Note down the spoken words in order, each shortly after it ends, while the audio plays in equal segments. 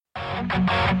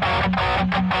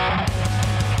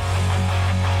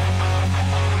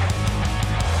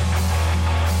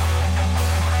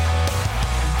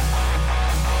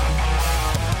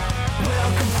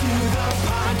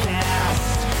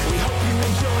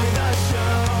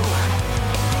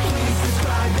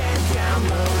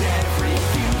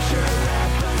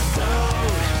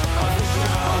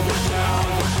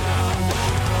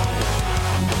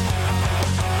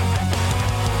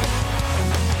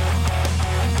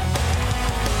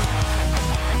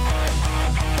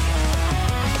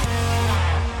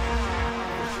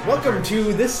Welcome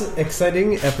to this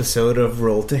exciting episode of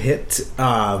Roll to Hit.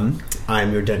 I'm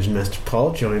your Dungeon Master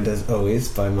Paul, joined as always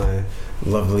by my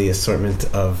lovely assortment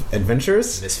of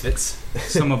adventurers. Misfits.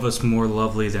 Some of us more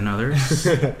lovely than others.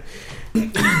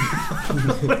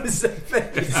 What is that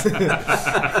face?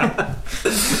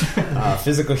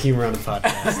 Physical humor on the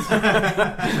podcast.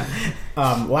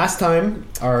 Last time,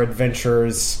 our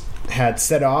adventurers had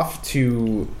set off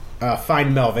to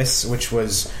find Melvis, which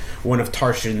was one of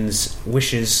Tarshan's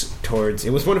wishes towards... It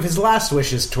was one of his last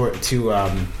wishes to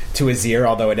Azir,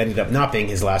 although it ended up not being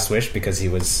his last wish because he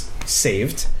was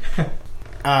saved.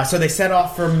 So they set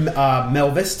off from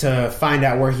Melvis to find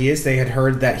out where he is. They had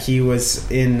heard that he was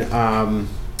in...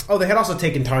 they had also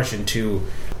taken Tarshan to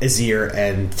Azir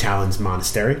and Talon's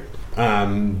monastery.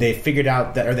 They found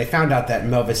out that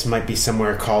Melvis might be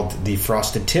somewhere called the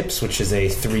Frosted Tips, which is a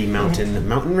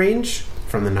 3-mountain range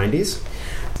from the 90s.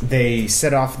 They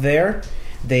set off there.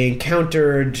 They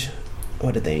encountered...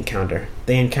 What did they encounter?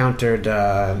 They encountered...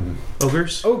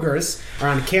 Ogres? Ogres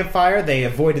around a campfire. They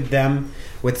avoided them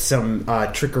with some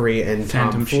trickery and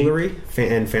tomfoolery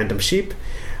and phantom sheep.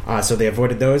 So they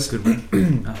avoided those. Good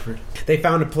one, Alfred. They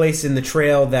found a place in the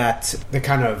trail that they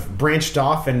kind of branched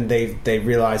off, and they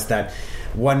realized that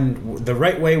the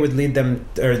right way would lead them...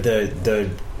 Or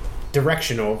the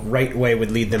directional right way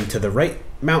would lead them to the right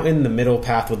mountain, the middle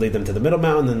path would lead them to the middle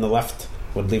mountain, and the left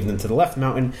would lead them to the left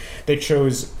mountain. They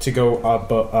chose to go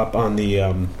up on the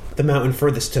mountain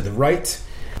furthest to the right.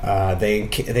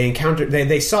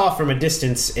 They saw from a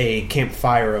distance a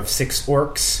campfire of 6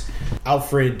 orcs.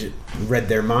 Alfred read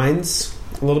their minds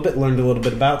a little bit, learned a little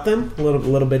bit about them, a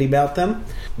little bit about them.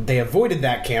 They avoided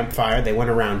that campfire. They went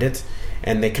around it,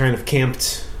 and they kind of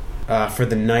camped for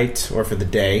the night or for the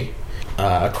day.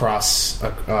 Across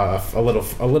a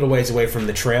little ways away from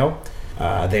the trail.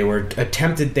 They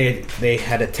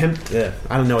had attempted.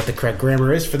 I don't know what the correct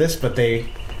grammar is for this, but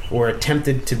they were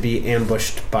attempted to be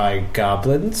ambushed by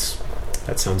goblins.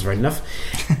 That sounds right enough.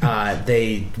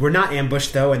 They were not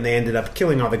ambushed though, and they ended up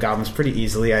killing all the goblins pretty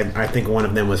easily. I think one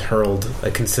of them was hurled a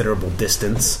considerable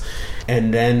distance,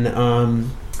 and then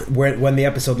when the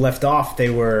episode left off,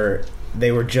 they were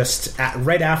just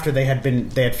right after they had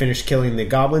finished killing the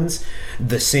goblins.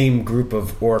 The same group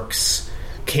of orcs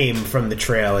came from the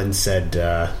trail and said,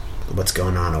 "What's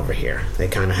going on over here?" They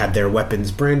kind of had their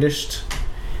weapons brandished,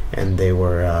 and they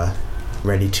were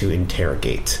ready to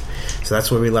interrogate. So that's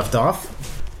where we left off.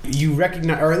 You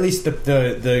recognize, or at least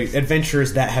the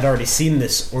adventurers that had already seen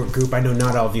this orc group. I know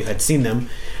not all of you had seen them.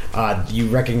 You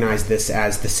recognize this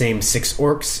as the same 6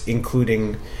 orcs,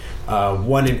 including.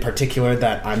 One in particular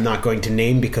that I'm not going to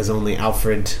name because only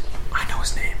Alfred... I know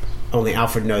his name. Only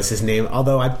Alfred knows his name.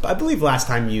 Although I believe last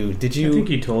time did you... I think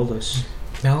you told us.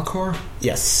 Malachor?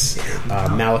 Yes.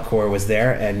 Malachor was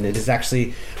there, and it is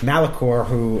actually Malachor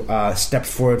who stepped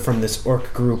forward from this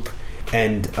orc group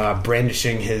and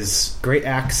brandishing his great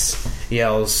axe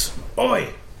yells,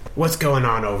 "Oi! What's going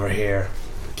on over here?"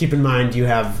 Keep in mind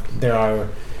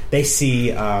they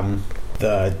see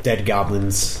the dead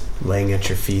goblins laying at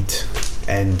your feet,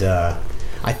 and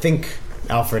I think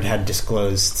Alfred had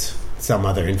disclosed some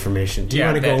other information. Do you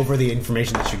want to go over the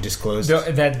information that you disclosed?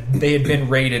 That they had been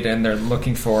raided and they're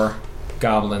looking for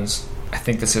goblins. I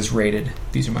think this is raided.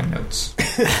 These are my notes.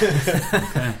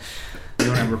 Okay. You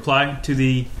want to reply to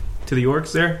the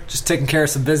orcs there? Just taking care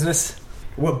of some business.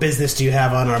 What business do you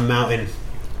have on our mountain?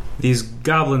 These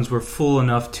goblins were fool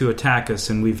enough to attack us,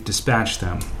 and we've dispatched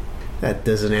them. That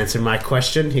doesn't answer my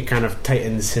question. He kind of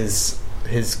tightens his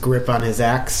grip on his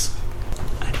axe.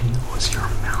 I didn't know it was your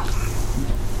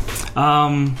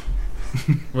mountain.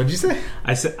 What'd you say?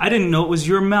 I said I didn't know it was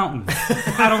your mountain.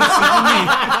 I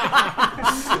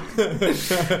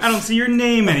don't see your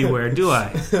name anywhere, do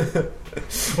I?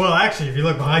 Well, actually, if you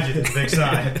look behind you, there's a big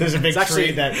sign. There's a big tree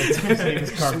that his name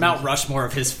is carved. Mount Rushmore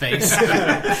of his face. So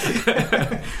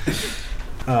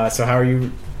how are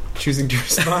you choosing to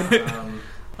respond?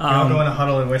 We all go in a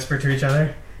huddle and whisper to each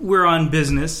other. We're on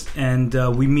business, and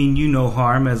we mean you no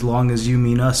harm as long as you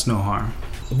mean us no harm.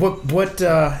 What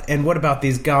about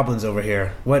these goblins over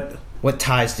here? What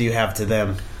ties do you have to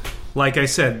them? like I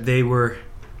said, they were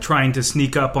trying to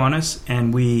sneak up on us,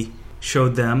 and we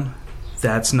showed them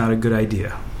that's not a good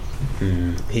idea.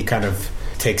 He kind of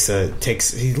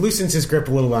he loosens his grip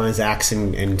a little on his axe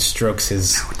and strokes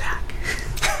his... No attack.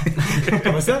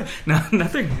 What's that? No,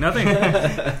 nothing.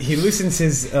 He loosens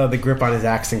the grip on his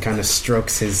axe and kind of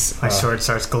strokes his... My sword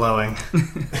starts glowing.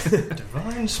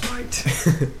 Divine smite.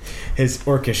 His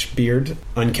orcish beard,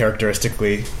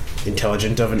 uncharacteristically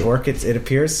intelligent of an orc, it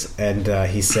appears, and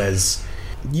he says,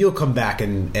 "You'll come back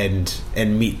and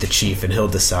meet the chief, and he'll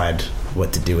decide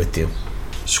what to do with you."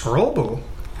 Scrollboo?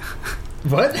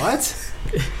 What?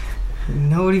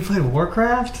 Nobody played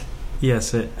Warcraft?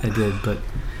 Yes, I did, but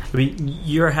I mean,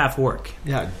 you're a half orc.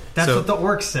 Yeah. That's what the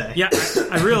orcs say. Yeah,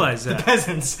 I realize that. The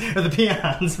peasants or the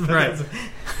peons. Right.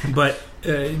 But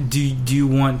do you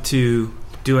want to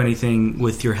do anything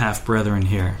with your half brethren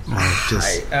here, or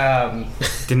just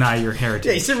deny your heritage?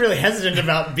 Yeah, you seem really hesitant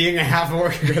about being a half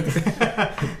orc.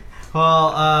 Well,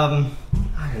 I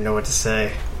don't know what to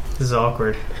say. This is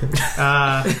awkward.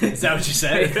 Is that what you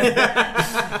said?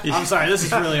 I'm sorry, this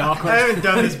is really awkward. I haven't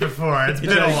done this before. It's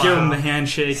been a while. Give him the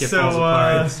handshake. It falls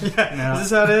apart. Yeah. No. Is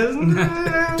this how it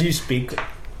is? Do you speak?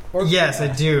 Yes, I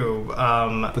do.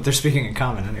 But they're speaking in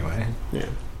common anyway. Yeah.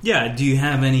 Yeah. Do you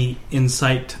have any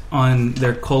insight on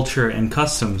their culture and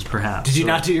customs, perhaps? Did you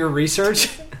not do your research?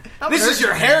 This is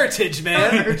your heritage,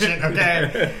 man. Urgent,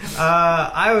 okay.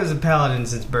 I was a paladin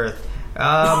since birth.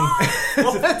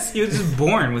 What? You were just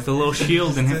born with a little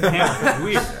shield and hammer.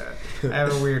 Weird. I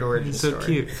have a weird origin It's so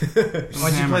story. cute.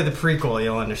 Once you play the prequel,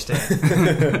 you'll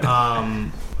understand.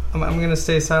 I'm going to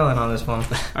stay silent on this one.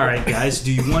 All right, guys.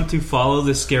 Do you want to follow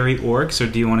the scary orcs, or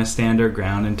do you want to stand our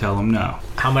ground and tell them no?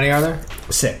 How many are there?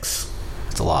 6.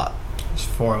 It's a lot. There's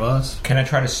 4 of us. Can I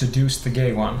try to seduce the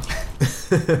gay one?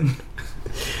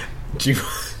 Do you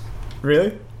really?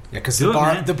 Yeah, because Do it,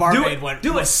 man. the Do barmaid it. went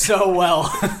Do it. so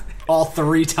well. All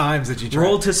 3 times that you tried.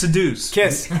 Roll to seduce.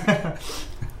 Kiss.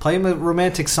 Play him a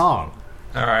romantic song.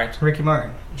 All right. Ricky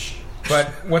Martin. But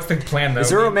what's the plan, though? Is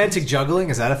there romantic juggling?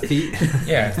 Is that a feat?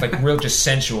 Yeah, it's like real just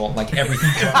sensual, like everything.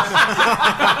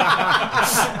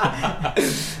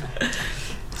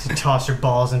 You toss your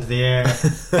balls into the air.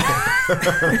 For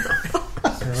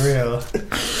real.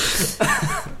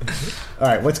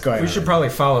 Alright, what's going on? We should probably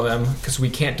follow them, because we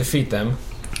can't defeat them.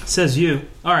 Says you.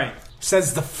 All right.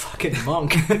 Says the fucking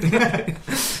monk.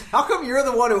 How come you're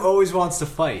the one who always wants to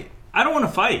fight? I don't want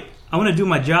to fight. I want to do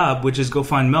my job, which is go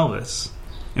find Melvis.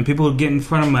 And people who get in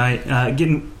front of my,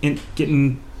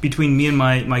 getting between me and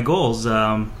my goals.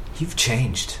 You've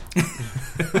changed.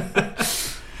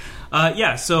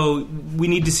 Yeah, so we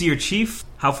need to see your chief.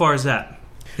 How far is that?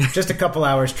 Just a couple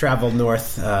hours travel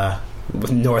north.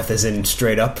 North as in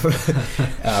straight up.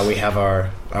 We have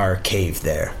our cave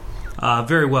there.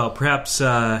 Very well. Perhaps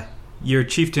your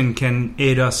chieftain can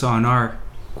aid us on our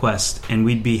quest, and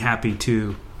we'd be happy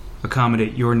to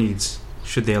accommodate your needs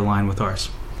should they align with ours.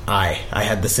 I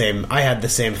had the same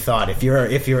thought. If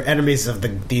you're enemies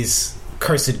of these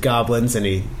cursed goblins, and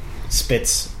he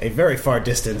spits a very far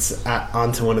distance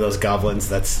onto one of those goblins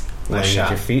that's laying at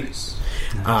your feet.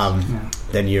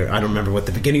 Then I don't remember what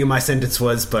the beginning of my sentence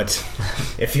was, but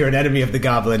if you're an enemy of the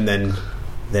goblin,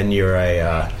 then you're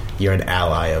an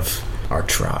ally of our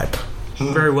tribe.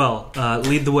 Very well.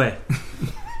 Lead the way.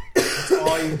 That's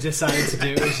all you decided to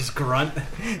do is just grunt.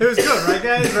 It was good, right,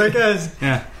 guys? Right, guys?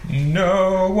 Yeah.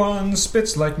 No one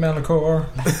spits like Malachor.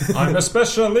 I'm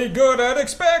especially good at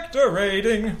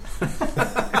expectorating.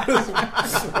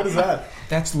 What is that?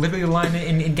 That's literally the line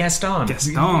in Gaston.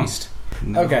 Gaston.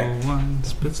 No Okay. one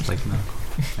spits like no.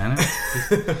 I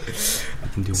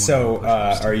can do one So,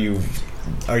 more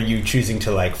are you choosing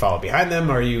to follow behind them?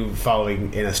 Are you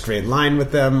following in a straight line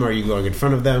with them? Are you going in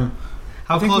front of them?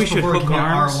 How think close we should before hook we get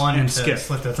arms R1 and to skip.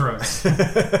 slit their throats?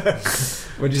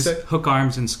 What'd you say? hook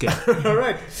arms and skip. All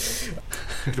right.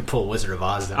 I'm gonna pull Wizard of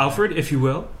Oz down. Alfred, if you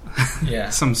will. Yeah.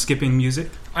 Some skipping music.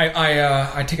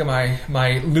 I take out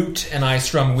my lute and I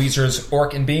strum Weezer's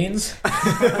Orc and Beans.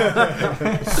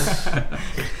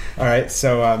 All right.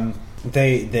 So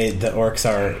the orcs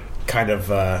are kind of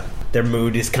their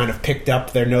mood is kind of picked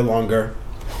up. They're no longer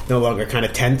kind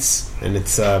of tense, and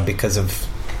it's because of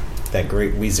that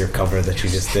great Weezer cover that you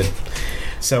just did.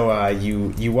 So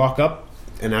you walk up,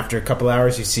 and after a couple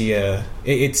hours, you see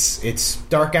it's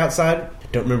dark outside.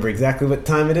 Don't remember exactly what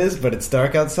time it is, but it's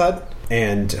dark outside,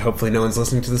 and hopefully no one's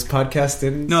listening to this podcast.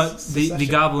 No, the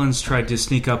goblins tried to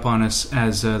sneak up on us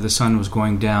as the sun was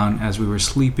going down, as we were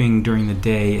sleeping during the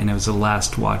day, and it was the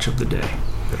last watch of the day.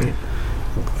 Right.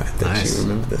 I'm glad that you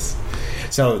remember this.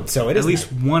 So it is at least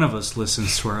one of us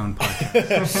listens to our own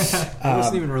podcast. It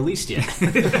wasn't even released yet.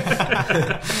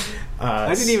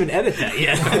 I didn't even edit that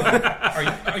yet.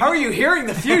 How are you hearing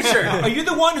the future? Are you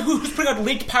the one who's putting out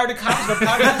leaked powder copies of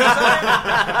podcast?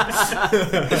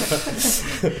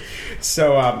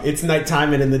 So it's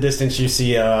nighttime, and in the distance you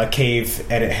see a cave,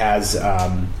 and it has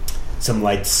some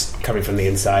lights coming from the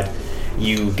inside.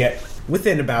 You get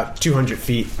within about 200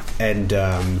 feet, and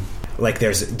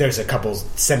there's a couple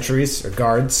sentries or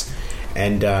guards,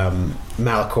 and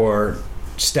Malachor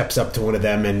steps up to one of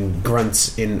them and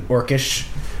grunts in Orcish,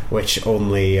 which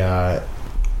only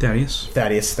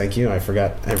Thaddeus, thank you. I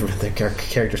forgot the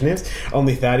characters' names.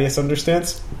 Only Thaddeus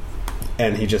understands,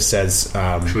 and he just says,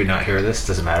 "Should we not hear this?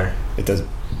 Doesn't matter." It doesn't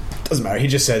matter. He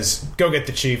just says, "Go get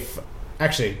the chief."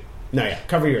 Actually, no, yeah,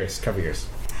 cover your ears.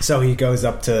 So he goes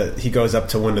up to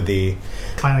one of the.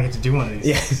 Finally get to do one of these.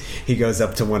 Yeah, he goes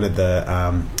up to one of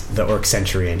the orc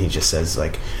sentry, and he just says,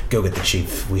 like, "Go get the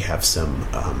chief. We have some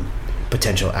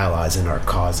potential allies in our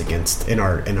cause in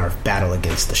our battle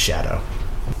against the shadow."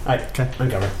 All right, okay,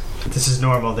 uncover. This is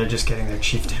normal. They're just getting their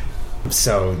chieftain.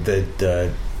 So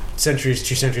the two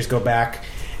sentries go back,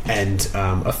 and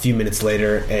a few minutes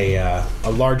later, a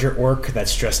larger orc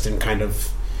that's dressed in kind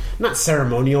of not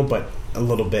ceremonial, but a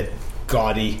little bit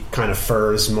gaudy kind of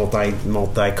furs,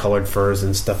 multicolored furs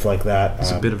and stuff like that.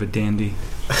 It's a bit of a dandy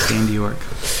orc.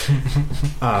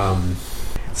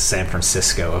 San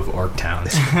Francisco of orc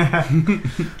towns.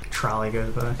 Trolley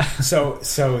goes by. So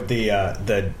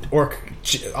the orc,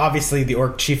 obviously the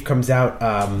orc chief comes out.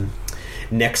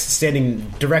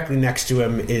 Standing directly next to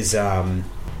him is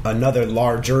another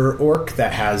larger orc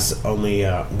that has only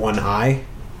one eye,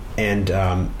 and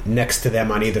next to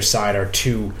them on either side are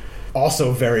two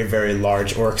also very, very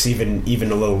large orcs,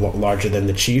 even a little larger than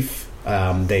the chief.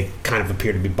 They kind of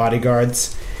appear to be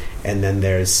bodyguards, and then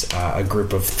there's a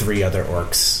group of 3 other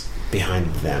orcs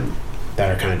behind them that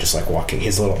are kind of just like walking.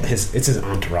 It's his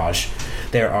entourage.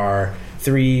 There are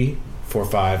 3, 4,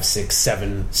 5, 6,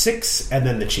 7, 6, and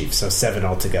then the chief. So 7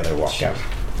 altogether walk out.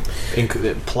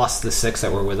 Plus the 6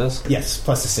 that were with us? Yes,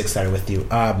 plus the 6 that are with you.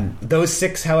 Those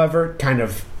 6, however, kind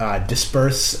of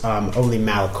disperse. Only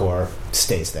Malachor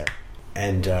stays there.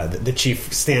 And the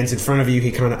chief stands in front of you.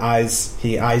 He kind of eyes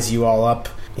you all up.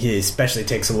 He especially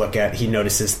takes a look he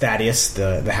notices Thaddeus,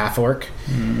 the half-orc.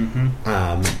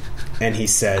 Mm-hmm. And he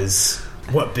says,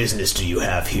 "What business do you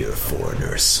have here,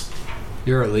 foreigners?"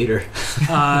 You're a leader.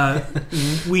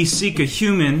 We seek a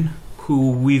human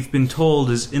who we've been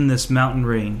told is in this mountain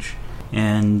range.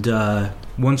 And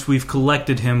once we've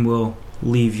collected him, we'll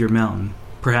leave your mountain.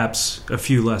 Perhaps a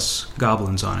few less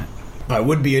goblins on it. I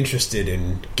would be interested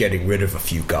in getting rid of a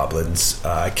few goblins.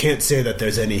 I can't say that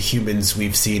there's any humans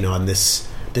we've seen on this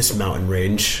mountain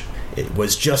range. It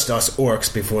was just us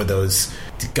orcs before those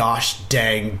gosh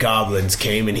dang goblins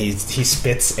came, and he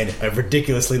spits in a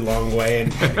ridiculously long way,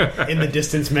 and in the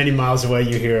distance, many miles away,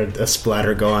 you hear a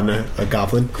splatter go on a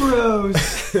goblin.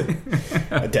 Gross.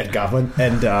 A dead goblin.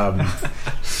 And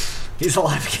he's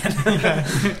alive again.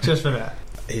 Just for that.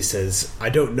 He says, "I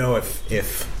don't know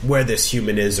if where this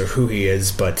human is or who he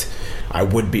is, but I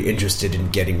would be interested in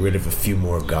getting rid of a few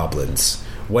more goblins.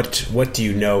 What do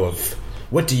you know of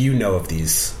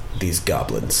these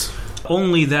goblins?"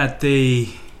 Only that they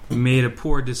made a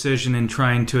poor decision in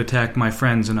trying to attack my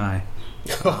friends and I.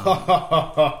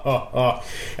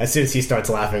 As soon as he starts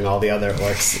laughing, all the other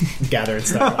orcs gather and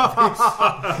start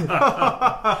laughing.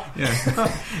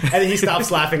 Yeah. And then he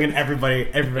stops laughing, and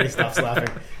everybody stops laughing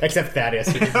except Thaddeus.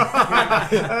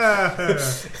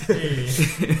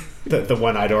 The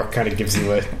one-eyed orc kind of gives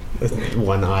you a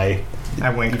one eye.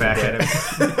 I wink back at him.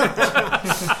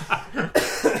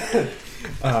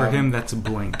 For him, that's a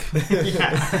blink.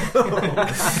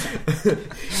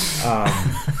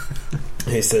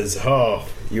 He says, "Oh,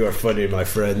 you are funny, my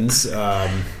friends.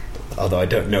 Although I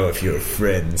don't know if you're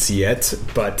friends yet,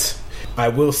 but I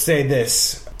will say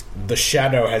this: the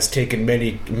shadow has taken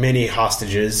many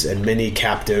hostages and many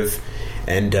captive,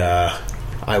 and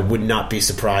I would not be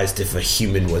surprised if a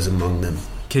human was among them."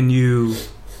 Can you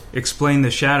explain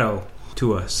the shadow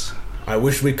to us? I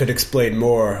wish we could explain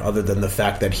more, other than the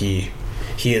fact that he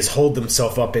has holed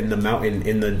himself up in the mountain,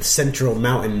 in the central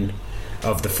mountain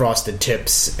of the Frosted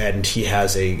Tips, and he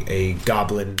has a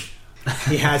goblin.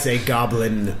 He has a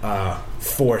goblin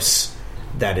force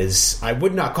that is. I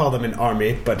would not call them an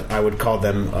army, but I would call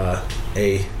them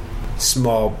a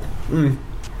small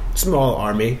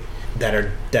army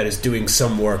that is doing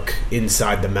some work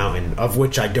inside the mountain, of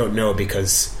which I don't know,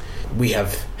 because we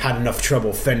have had enough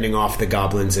trouble fending off the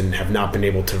goblins and have not been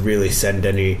able to really send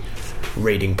any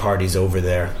raiding parties over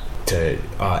there to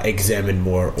examine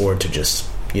more, or to just,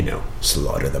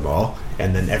 slaughter them all.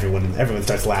 And then everyone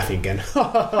starts laughing again.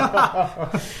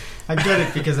 I I get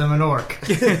it because I'm an orc.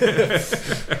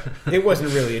 It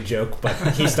wasn't really a joke, but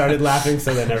he started laughing,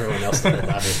 so then everyone else started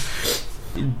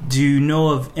laughing. Do you know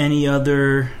of any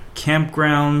other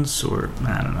campgrounds or,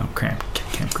 I don't know,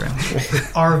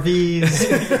 campgrounds?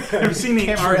 RVs. Have you seen the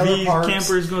Trailer RV parks.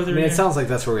 campers go I through mean, it there? sounds like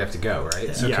that's where we have to go,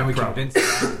 right? So Yeah, can we probably.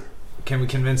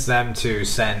 convince them to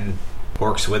send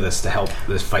orcs with us to help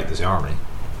fight this army?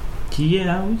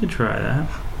 Yeah, we could try that.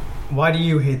 Why do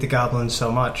you hate the goblins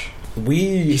so much?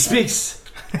 We speaks.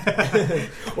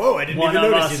 Whoa! I didn't even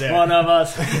notice you there. One of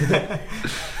us.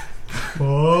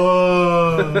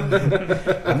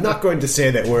 Oh. I'm not going to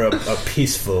say that we're a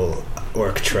peaceful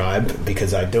orc tribe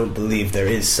because I don't believe there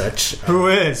is such. Who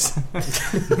is?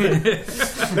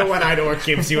 The one-eyed orc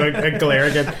gives you a glare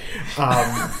again.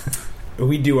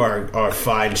 We do our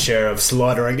fine share of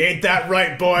slaughtering. Ain't that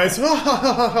right, boys?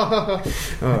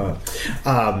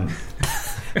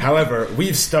 However,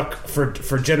 we've stuck for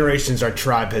generations. Our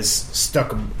tribe has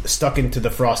stuck into the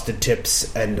frosted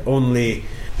tips, and only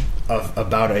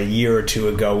about a year or two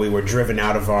ago, we were driven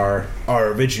out of our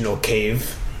original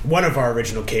cave. One of our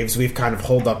original caves. We've kind of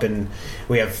holed up in.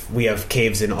 We have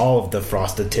caves in all of the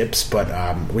frosted tips, but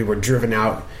we were driven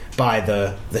out by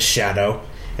the Shadow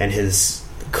and his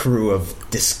crew of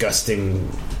disgusting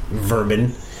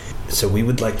vermin. So we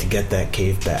would like to get that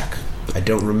cave back. I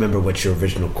don't remember what your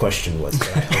original question was,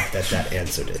 but I hope that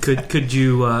answered it. Could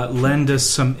you lend us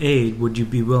some aid? Would you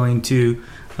be willing to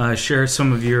share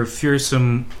some of your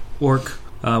fearsome orc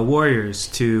warriors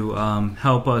to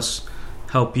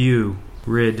help you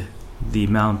rid the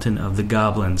mountain of the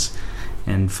goblins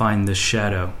and find the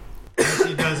Shadow? As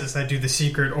he does this, I do the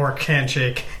secret orc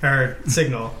handshake or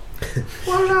signal.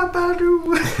 What up, Badu?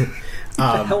 What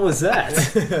the hell was that?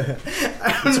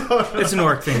 I don't know. It's an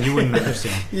orc thing. You wouldn't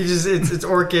understand. You just it's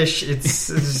orcish. It's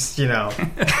just, you know.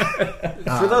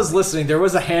 For those listening, there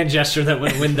was a hand gesture that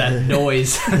went with that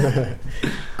noise. It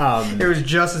was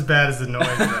just as bad as the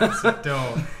noise, though, so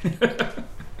don't.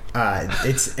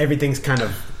 It's everything's kind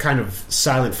of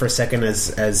silent for a second as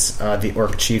the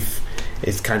orc chief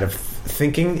is kind of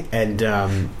thinking, and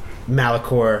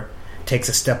Malachor takes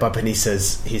a step up and he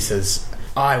says,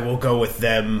 "I will go with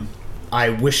them. I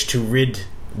wish to rid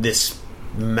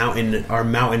our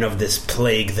mountain of this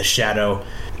plague, the Shadow,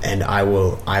 and I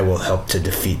will help to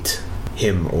defeat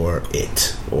him or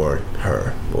it or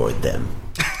her or them."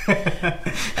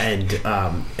 and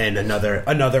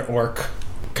another orc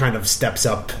kind of steps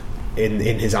up in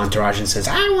his entourage and says,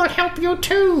 "I will help you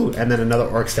too." And then another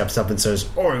orc steps up and says,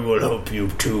 "I will help you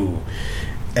too."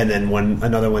 And then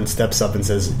another one steps up and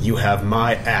says, "You have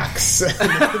my axe."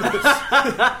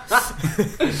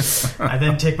 I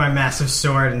then take my massive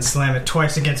sword and slam it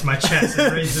twice against my chest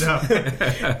and raise it up.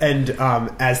 And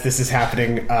as this is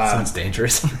happening, Sounds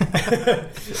dangerous.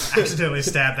 Accidentally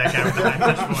stab that guy with the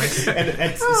high-pitched voice.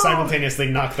 and simultaneously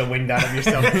knock the wind out of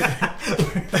yourself.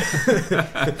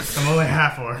 I'm only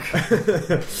half orc.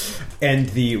 And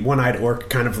the one-eyed orc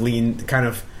kind of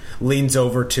leans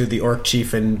over to the orc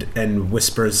chief and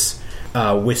whispers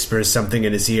something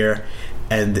in his ear,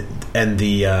 and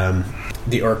the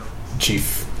orc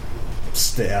chief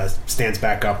stands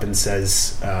back up and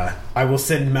says, "I will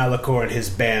send Malachor and his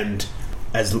band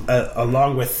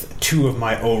along with two of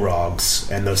my Orogs,"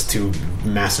 and those two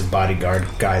massive bodyguard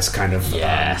guys kind of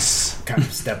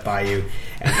step by you,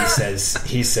 and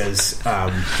he says.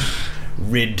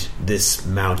 Rid this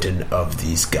mountain of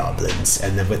these goblins.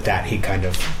 And then with that, he kind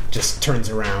of just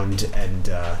turns around and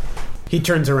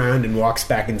walks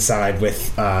back inside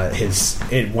with his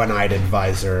one-eyed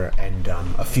advisor and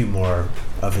a few more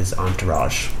of his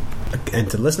entourage. And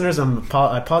to listeners, I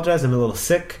apologize, I'm a little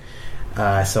sick,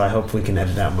 so I hope we can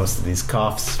edit out most of these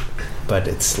coughs, but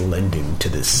it's lending to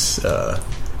this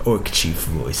orc chief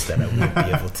voice that I won't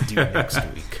be able to do next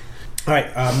week. All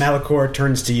right, Malachor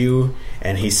turns to you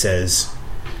and he says,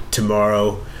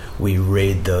 "Tomorrow we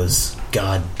raid those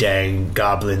god-dang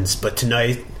goblins, but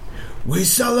tonight we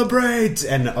celebrate!"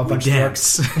 And a bunch of the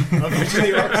orcs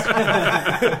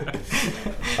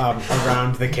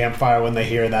around the campfire, when they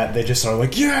hear that, they just are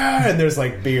like, "Yeah!" And there's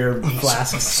like beer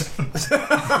flasks.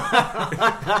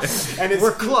 And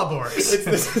We're club orcs. it's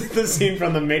the scene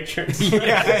from The Matrix.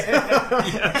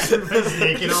 Everybody's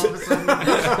naked all of a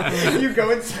sudden. You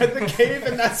go inside the cave,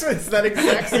 and it's that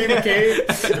exact same cave.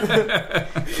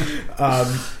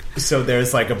 So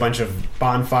there's like a bunch of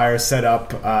bonfires set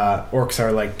up. Orcs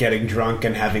are like getting drunk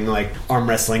and having like arm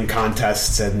wrestling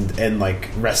contests and like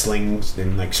wrestling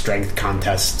and like strength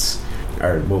contests.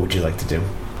 Or what would you like to do?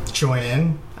 Join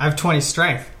in. I have 20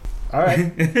 strength. All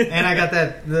right. And I got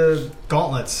the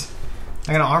gauntlets.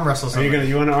 I'm gonna arm wrestle something.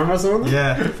 You want to arm wrestle with them?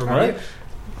 Yeah. All right.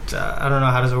 I don't know,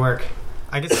 how does it work?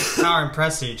 I guess it's power and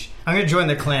prestige. I'm gonna join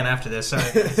the clan after this. Sorry,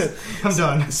 guys. I'm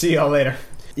done. See y'all later.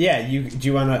 Yeah, do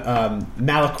you want to?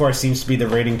 Malachor seems to be the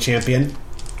raiding champion.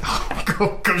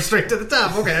 Go straight to the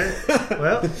top. Okay.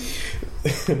 Well,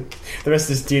 the rest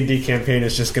of this D&D campaign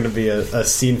is just going to be a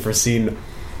scene for scene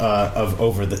of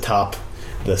over the top,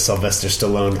 the Sylvester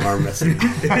Stallone arm wrestling.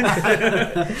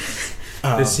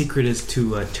 The secret is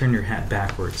to turn your hat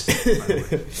backwards. By the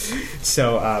way.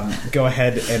 So go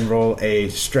ahead and roll a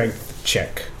strength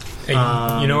check. Hey,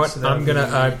 you know what? so that I'm would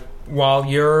gonna. While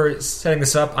you're setting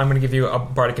this up, I'm gonna give you a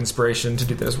bardic inspiration to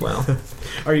do that as well.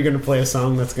 Are you going to play a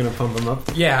song that's going to pump him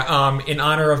up? Yeah. In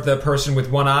honor of the person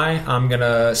with one eye, I'm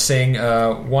gonna sing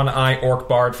 "One Eye Orc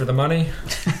Bard for the Money."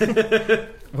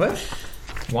 What?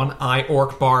 One Eye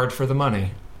Orc Bard for the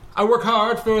money. I work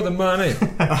hard for the money.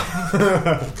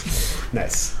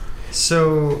 Nice.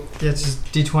 so yeah, it's just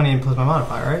D20 and plus my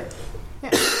modifier, right?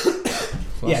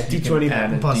 Plus, Yeah, you D20 can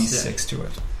add a plus D6 to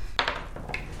it.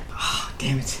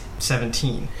 Damn it.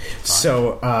 17.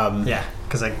 So, Yeah,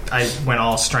 because I went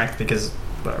all strength because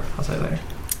whatever. I'll tell you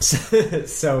later.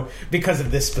 so because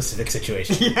of this specific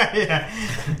situation. Yeah.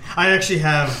 I actually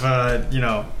have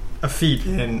a feat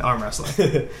in arm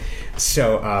wrestling.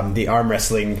 So the arm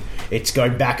wrestling, it's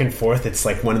going back and forth. It's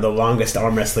like one of the longest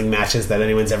arm wrestling matches that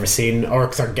anyone's ever seen.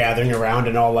 Orcs are gathering around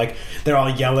and they're all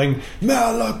yelling,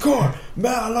 Malachor,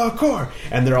 Malachor,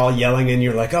 and they're all yelling, and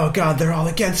you're like, oh god, they're all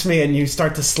against me, and you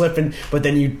start to slip, but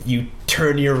then you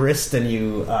turn your wrist and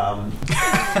you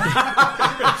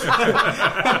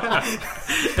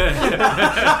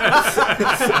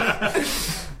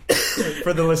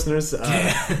for the listeners,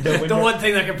 The one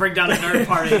thing that can bring down a nerd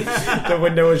party. the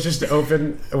window is just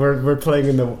open. We're playing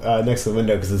in the next to the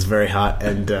window because it's very hot,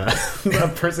 and a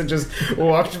person just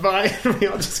walked by, and we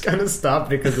all just kind of stopped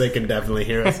because they can definitely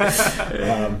hear us.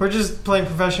 We're just playing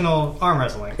professional arm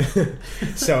wrestling.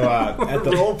 So at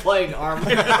the Role playing arm.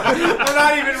 We're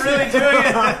not even really doing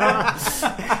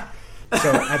it.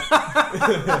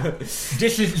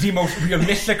 This is the most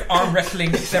realistic arm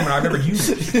wrestling seminar I've ever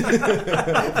used.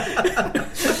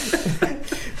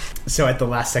 So at the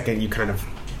last second, you kind of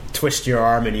twist your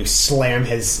arm and you slam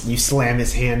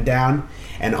his hand down,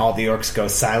 and all the orcs go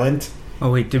silent. Oh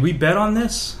wait, did we bet on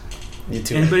this? You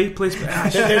two. Anybody plays?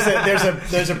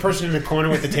 There's a person in the corner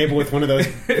with the table with one of those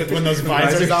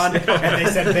visors on,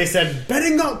 and they said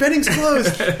betting's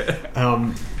closed.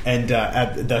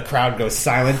 The crowd goes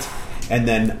silent, and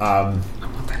then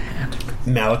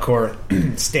Malachor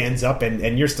stands up,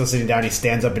 and you're still sitting down. He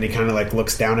stands up and he kind of like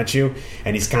looks down at you,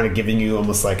 and he's kind of giving you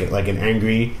almost like an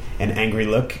angry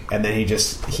look, and then he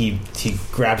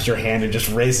grabs your hand and just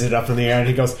raises it up in the air, and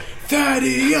he goes,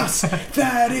 Thaddeus,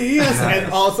 Thaddeus,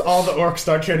 and all the orcs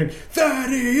start chanting,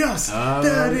 Thaddeus,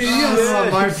 Thaddeus, Oh,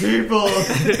 my people.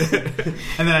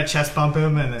 And then I chest bump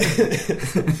him, and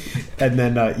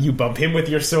then you bump him with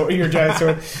your giant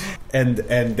sword, and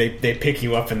they pick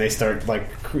you up, and they start like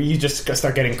you just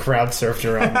start getting crowd surfed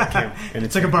around the camp, and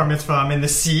it's like a bar mitzvah. I'm in the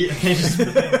seat. And they just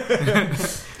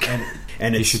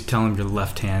and You it's, should tell him you're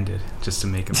left-handed just to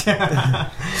make him.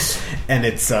 and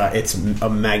it's a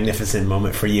magnificent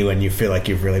moment for you, and you feel like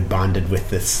you've really bonded with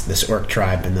this orc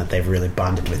tribe, and that they've really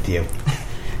bonded with you.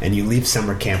 And you leave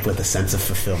summer camp with a sense of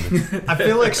fulfillment. I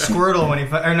feel like Squirtle when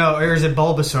or is it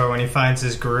Bulbasaur when he finds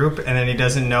his group and then he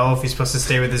doesn't know if he's supposed to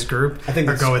stay with his group I think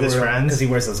or go with his friends because he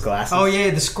wears those glasses. Oh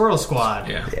yeah, the Squirtle Squad.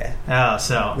 Yeah. Oh,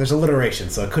 so There's alliteration,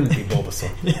 so it couldn't be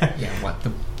Bulbasaur. Yeah, what? The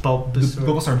Bulbasaur.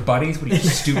 Bulbasaur buddies? What are you,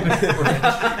 stupid?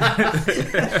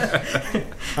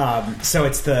 So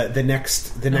it's the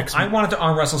next. I wanted to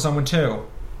arm wrestle someone too.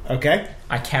 Okay.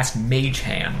 I cast Mage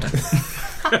Hand.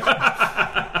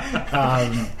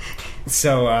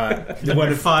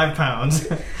 What if 5 pounds.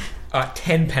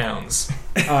 10 pounds.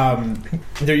 are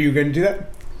you going to do that?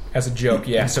 As a joke,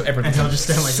 yeah. So everything's And he'll just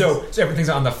stand like so everything's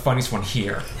on the funniest one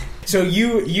here. So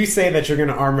you say that you're going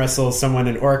to arm wrestle someone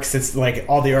in orcs. It's like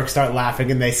all the orcs start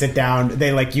laughing and they sit down.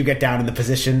 You get down in the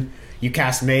position. You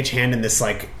cast Mage Hand in this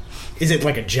like, is it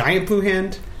like a giant blue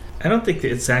hand? I don't think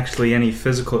that it's actually any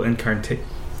physical incarnation.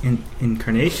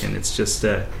 It's just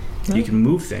you can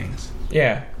move things.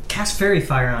 Yeah. Cast Fairy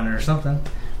Fire on it or something.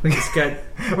 It's got.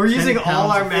 We're using all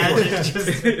pounds our of magic.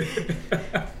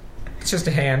 It's just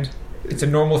a hand. It's a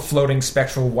normal floating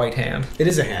spectral white hand. It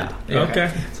is a hand. Yeah. Okay.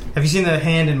 Have you seen the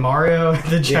hand in Mario?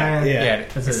 The giant. Yeah. Yeah,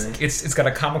 That's it. it's got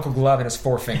a comical glove and it's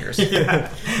 4 fingers.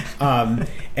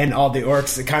 And all the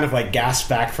orcs kind of like gasp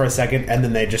back for a second, and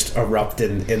then they just erupt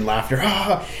in laughter.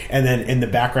 Ah! And then in the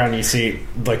background, you see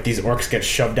like these orcs get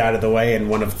shoved out of the way, and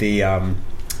one of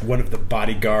the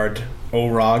bodyguard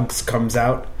Orogs comes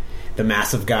out, the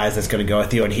massive guys that's going to go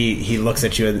with you, and he looks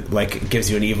at you and like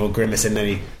gives you an evil grimace, and then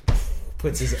he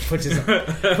puts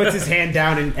his hand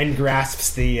down and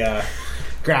grasps the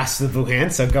blue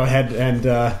hand. So go ahead and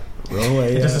roll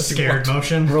a Just a scared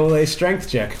motion. roll a strength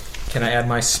check. Can I add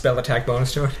my spell attack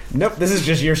bonus to it? Nope, this is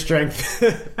just your strength.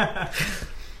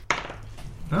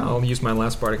 I'll use my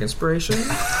last bardic inspiration.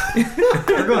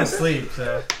 We're going to sleep,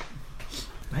 so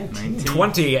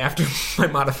 20 after my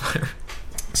modifier.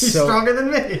 he's stronger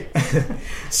than me.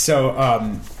 So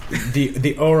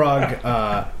the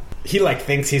Orog he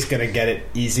thinks he's gonna get it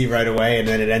easy right away, and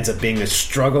then it ends up being a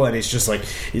struggle, and he's just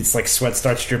it's like sweat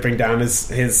starts dripping down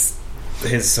his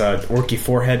orky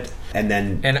forehead,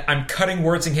 and I'm cutting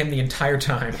words in him the entire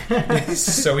time,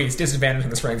 so he's disadvantaged in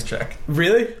the strength check.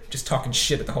 Really? Just talking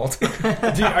shit the whole time.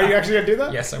 Are you actually gonna do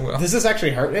that? Yes, I will. Does this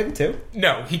actually hurt him too?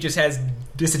 No, he just has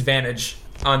disadvantage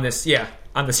on this. Yeah,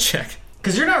 on this check.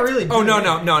 Because you're not really. Oh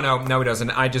no, he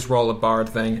doesn't. I just roll a bard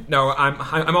thing. No,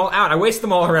 I'm all out. I wasted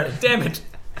them all already. Damn it.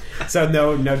 So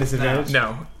no disadvantage.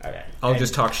 No. Okay. I'll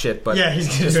just talk shit, but Yeah, he's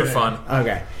gonna just do for it. fun.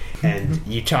 Okay. And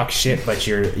you talk shit, but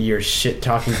your shit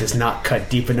talking does not cut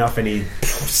deep enough, and he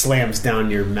slams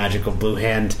down your magical blue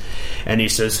hand, and he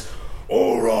says,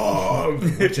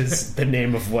 Orog, which is the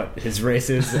name of what his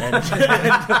race is, and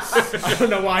I don't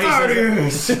know why he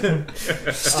says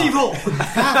it. Steve-O!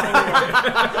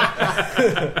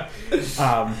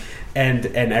 And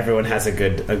everyone has a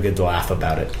good laugh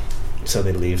about it, so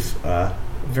they leave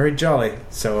very jolly.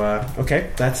 So okay,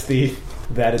 that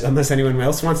is, unless anyone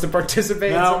else wants to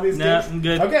participate in some of these games. I'm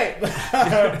good. Okay.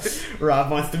 Rob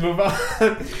wants to move on.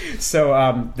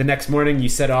 So the next morning you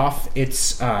set off.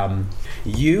 It's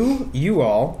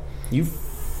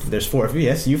there's four of you,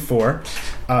 yes, you four.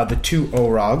 The two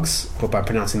Orogs, hope I'm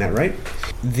pronouncing that right.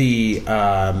 The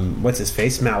what's his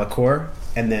face? Malachor,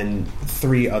 and then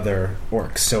three other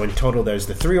orcs. So in total there's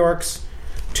the three orcs,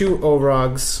 two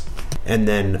Orogs, and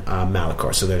then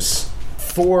Malachor. So there's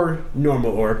 4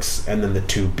 normal orcs, and then the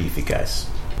 2 beefy guys.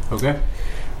 Okay.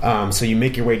 So you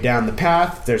make your way down the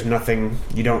path. There's nothing.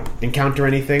 You don't encounter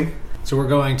anything. So we're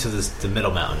going to the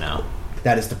middle mountain now.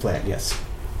 That is the plan, yes.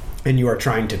 And you are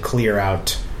trying to clear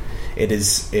out. It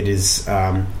is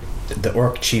the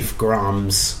orc chief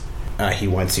Grom's. He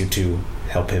wants you to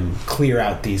help him clear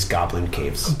out these goblin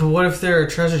caves. But what if there are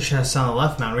treasure chests on the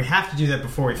left mountain? We have to do that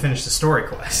before we finish the story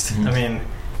quest. I mean,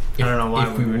 I don't know why.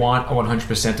 If we want a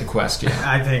 100% quest, yeah.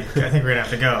 I think we're gonna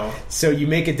have to go. So you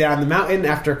make it down the mountain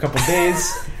after a couple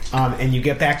days, and you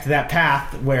get back to that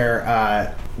path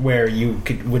where you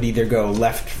would either go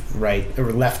left, right,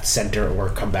 or left, center, or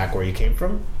come back where you came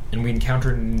from. And we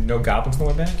encountered no goblins on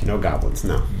the way back? No goblins,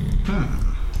 no.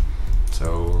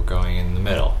 So we're going in the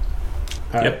middle.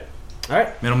 All Yep.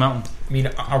 right. Middle mountain. I mean,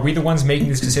 are we the ones making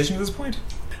this decision at this point?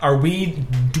 Do we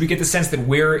get the sense that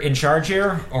we're in charge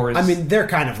here? Or is... I mean, they're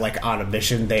kind of like on a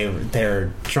mission.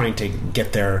 They're trying to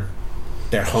get their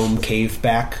home cave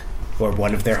back, or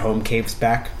one of their home caves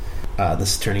back.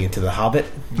 This is turning into The Hobbit.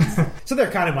 So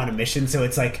they're kind of on a mission. So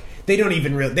it's like they don't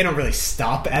really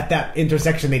stop at that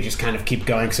intersection. They just kind of keep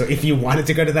going. So if you wanted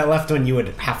to go to that left one, you would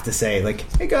have to say like,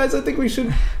 "Hey guys, I think we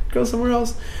should go somewhere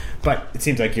else." But it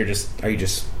seems like are you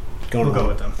just going? We'll along? go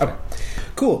with them. Okay,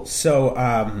 cool. So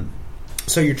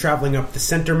so you're traveling up the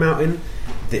center mountain.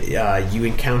 You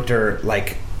encounter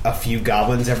like a few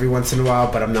goblins every once in a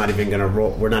while, but I'm not even gonna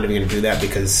roll. We're not even gonna do that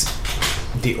because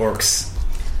the orcs.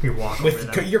 You walk over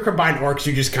With them. your combined orcs,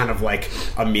 you just kind of like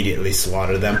immediately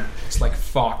slaughter them. It's like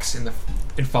Fox in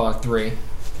Fallout 3,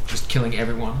 just killing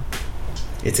everyone.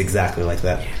 It's exactly like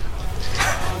that.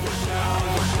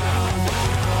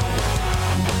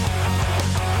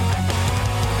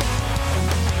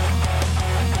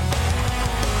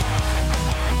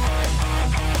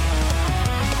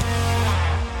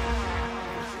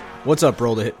 What's up,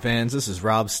 Roll to Hit fans? This is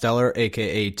Rob Steller,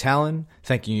 aka Talon,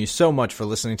 thanking you so much for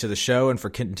listening to the show and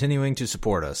for continuing to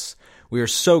support us. We are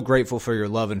so grateful for your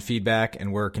love and feedback,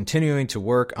 and we're continuing to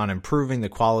work on improving the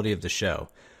quality of the show.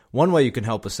 One way you can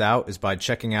help us out is by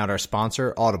checking out our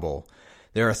sponsor, Audible.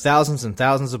 There are thousands and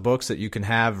thousands of books that you can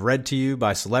have read to you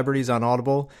by celebrities on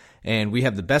Audible, and we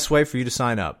have the best way for you to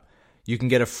sign up. You can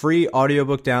get a free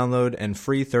audiobook download and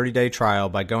free 30-day trial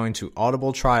by going to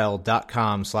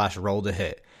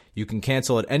audibletrial.com/roll-to-hit. You can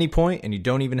cancel at any point, and you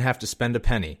don't even have to spend a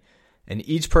penny. And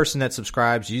each person that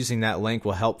subscribes using that link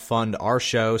will help fund our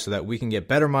show so that we can get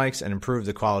better mics and improve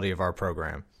the quality of our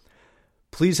program.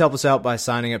 Please help us out by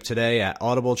signing up today at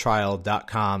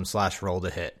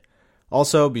audibletrial.com/roll-to-hit.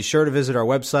 Also, be sure to visit our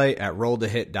website at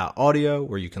rolltohit.audio,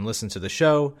 where you can listen to the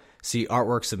show, see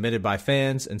artwork submitted by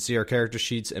fans, and see our character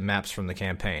sheets and maps from the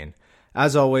campaign.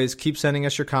 As always, keep sending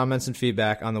us your comments and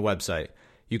feedback on the website.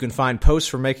 You can find posts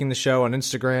for making the show on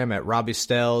Instagram at Robbie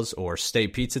Stells or Stay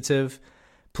Pizzative.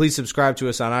 Please subscribe to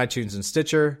us on iTunes and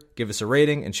Stitcher, give us a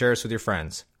rating, and share us with your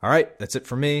friends. All right, that's it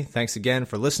from me. Thanks again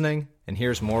for listening, and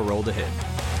here's more Roll to Hit.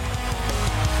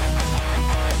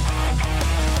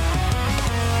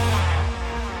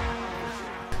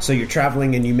 So you're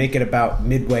traveling and you make it about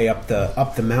midway up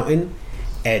the mountain,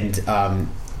 and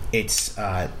it's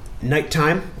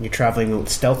nighttime. You're traveling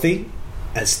stealthy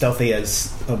as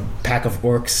a pack of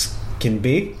orcs can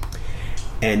be.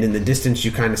 And in the distance,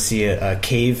 you kind of see a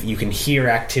cave. You can hear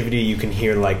activity. You can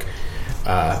hear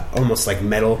almost like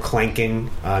metal clanking.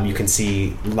 You can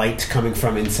see light coming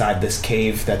from inside this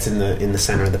cave that's in the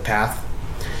center of the path.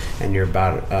 And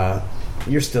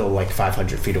you're still like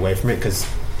 500 feet away from it because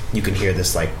you can hear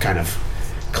this like kind of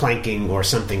clanking or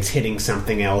something's hitting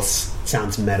something else. It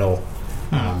sounds metal.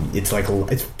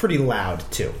 It's pretty loud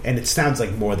too, and it sounds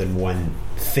like more than one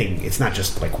thing. It's not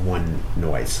just like one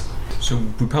noise. So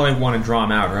we probably want to draw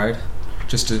them out, right?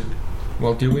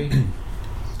 Do we?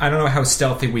 I don't know how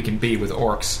stealthy we can be with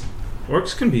orcs.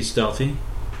 Orcs can be stealthy.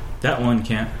 That one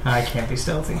can't. I can't be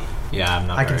stealthy. Yeah, I'm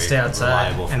not. I can stay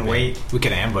outside and wait. We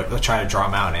can ambush. Let's try to draw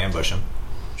them out and ambush them.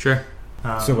 Sure.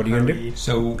 So what are you gonna do?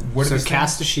 So what? So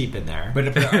cast a sheep in there.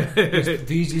 But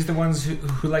these the ones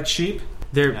who like sheep?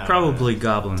 They're No, probably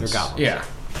goblins. They're goblins. Yeah.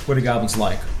 What are goblins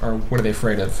like, or what are they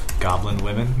afraid of? Goblin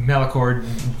women. Malachor,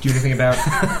 do you know anything about?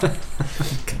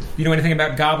 You know anything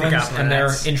about goblins and their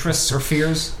interests or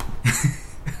fears?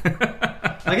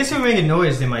 I guess if we make a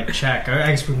noise, they might check.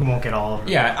 I guess we won't get all of them.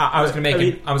 Yeah, I was gonna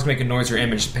make a noise or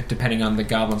image depending on the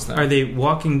goblins. Though. Are they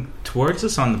walking towards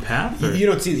us on the path? Or? You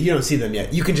don't see them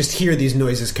yet. You can just hear these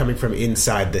noises coming from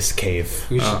inside this cave.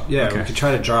 We should, we okay. could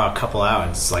try to draw a couple out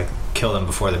and just, kill them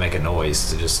before they make a noise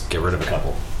to just get rid of a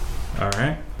couple. All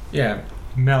right. Yeah,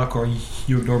 Malachor,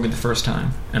 you ignored me the first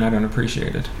time, and I don't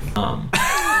appreciate it.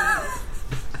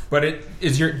 But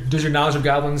does your knowledge of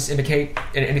goblins indicate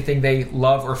anything they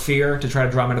love or fear to try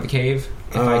to draw them out of the cave?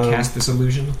 If I cast this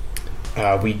illusion,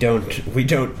 We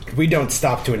don't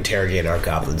stop to interrogate our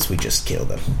goblins. We just kill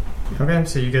them. Okay,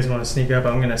 so you guys want to sneak up?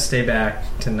 I'm going to stay back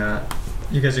to not...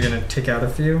 You guys are going to take out a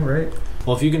few, right?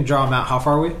 Well, if you can draw them out, how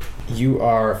far are we? You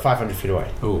are 500 feet away.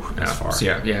 Ooh, that's far. So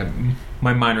yeah.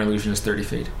 My minor illusion is 30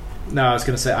 feet. No, I was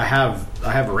going to say I have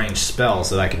a ranged spell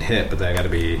so that I can hit, but they got to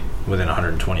be within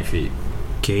 120 feet.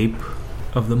 Cape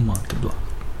of the Monte Blanc.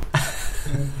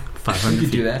 500 You could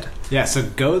feet. do that. Yeah, so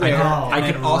go there.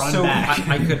 I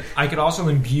could also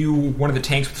imbue one of the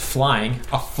tanks with flying.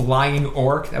 A flying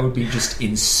orc, that would be just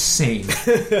insane.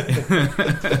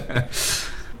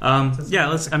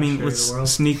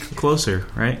 Let's sneak closer,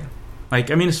 right?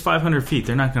 It's 500 feet.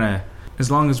 They're not gonna, as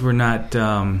long as we're not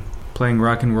playing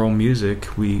rock and roll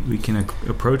music, we can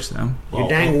approach them. You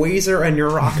dang Weezer and your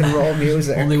rock and roll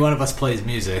music. Only one of us plays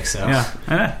music, so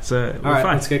So we're all right,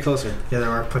 fine. let's get closer. The other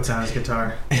orc puts on his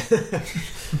guitar.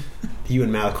 You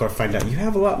and Malachor find out you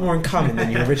have a lot more in common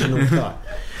than you originally thought.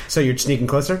 So you're sneaking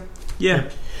closer? Yeah.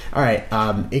 All right.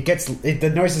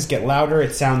 The noises get louder.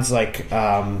 It sounds like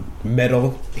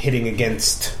metal hitting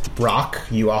against rock.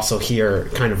 You also hear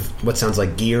kind of what sounds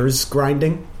like gears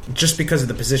grinding. Just because of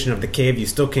the position of the cave, you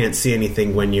still can't see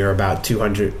anything when you're about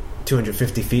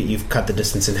 250 feet. You've cut the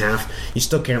distance in half. You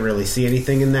still can't really see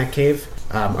anything in that cave.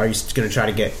 Are you going to try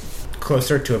to get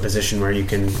closer to a position where you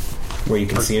can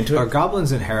see into it? Are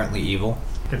goblins inherently evil?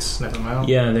 Could sniff them out.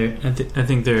 Yeah, I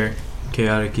think they're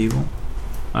chaotic evil.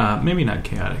 Maybe not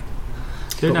chaotic.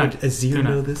 They're not. Would Azir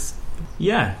know this?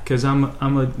 Yeah, because I'm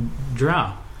a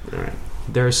drow. All right.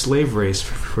 They're a slave race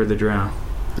for the drow.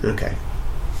 Okay,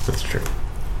 that's true.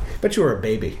 But you were a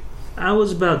baby. I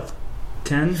was about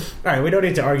 10. All right, we don't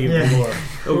need to argue anymore.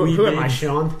 Who am I,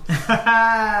 Sean?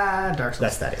 Dark Souls.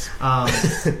 That's that is.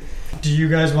 Do you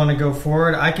guys want to go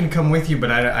forward? I can come with you,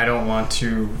 but I don't want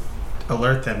to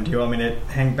alert them. Do you want me to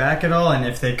hang back at all? And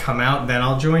if they come out, then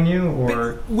I'll join you?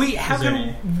 Or how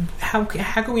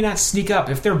can we not sneak up?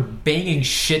 If they're banging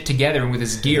shit together with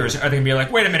his gears, are they going to be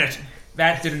like, wait a minute,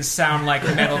 that didn't sound like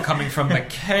metal coming from the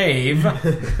cave?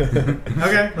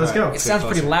 Okay, let's go. It sounds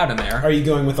pretty loud in there. Are you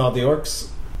going with all the orcs?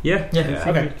 Yeah.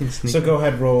 Okay. So go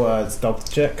ahead, roll a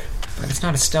stealth check. But it's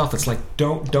not a stealth. It's like,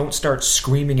 don't start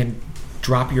screaming and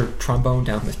drop your trombone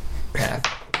down the path.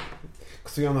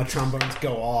 Because we all know trombones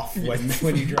go off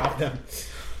when you drop them.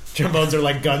 Trombones are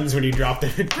like guns when you drop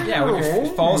them. Yeah, when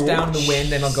it falls down in the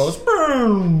wind and it goes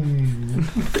boom.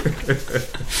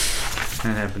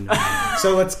 That happened to me.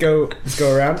 So let's go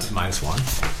around.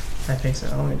 -1. I think so.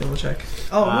 Let me double check.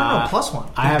 Oh, no, +1.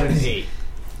 I have an 8.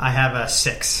 I have a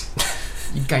 6.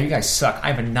 You guys suck. I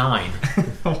have a 9.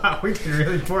 Wow, we did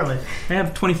really poorly. I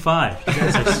have 25. You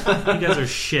guys are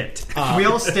shit. We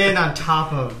all stand on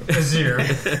top of Azir,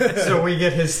 so we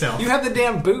get his stealth. You have the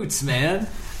damn boots, man.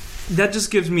 that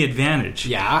just gives me advantage.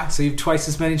 Yeah, so you have twice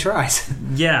as many tries.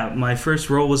 Yeah, my first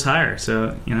roll was higher,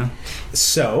 so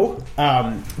So,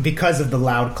 because of the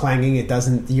loud clanging,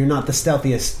 you're not the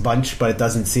stealthiest bunch, but it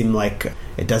doesn't seem like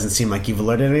you've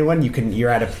alerted anyone. You're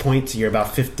at a point, you're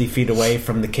about 50 feet away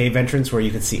from the cave entrance where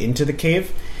you can see into the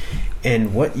cave,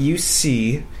 and what you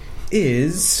see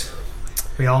is...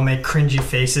 We all make cringy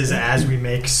faces as we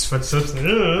make footsteps.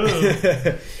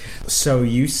 So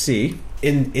you see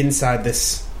inside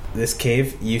this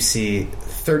cave, you see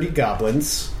 30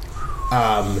 goblins,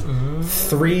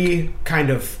 3 kind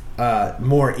of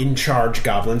more in charge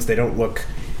goblins. They don't look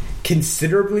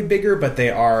considerably bigger, but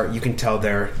they are. You can tell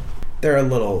they're a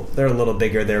little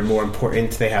bigger. They're more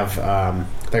important. They have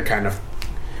they're kind of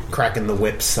cracking the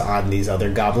whips on these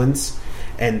other goblins.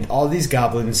 And all these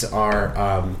goblins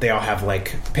are, they all have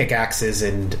like pickaxes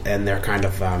and they're kind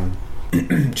of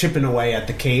chipping away at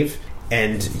the cave.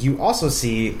 And you also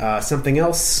see something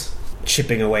else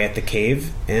chipping away at the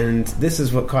cave. And this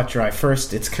is what caught your eye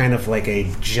first. It's kind of like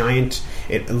a giant,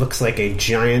 it looks like a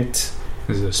giant...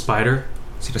 Is it a spider?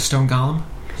 Is it a stone golem?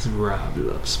 Because Rob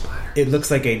loves spider. It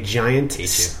looks like a giant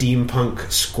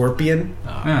steampunk scorpion.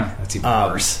 That's even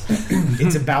worse.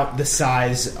 It's about the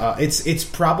size. It's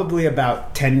probably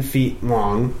about 10 feet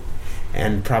long,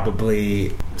 and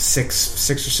probably six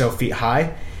or so feet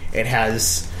high. It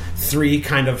has 3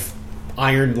 kind of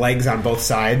iron legs on both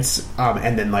sides,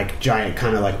 and then like giant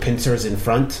kind of like pincers in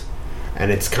front,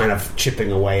 and it's kind of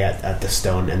chipping away at the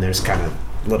stone. And there's kind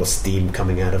of little steam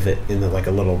coming out of it in like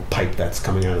a little pipe that's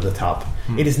coming out of the top.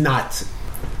 It is not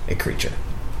a creature,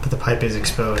 But the pipe is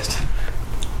exposed.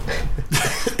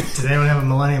 Does anyone have a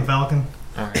Millennium Falcon?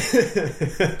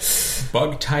 Alright.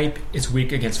 Bug type is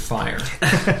weak against fire.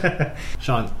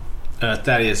 Sean,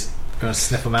 Thaddeus, you want to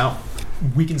sniff them out?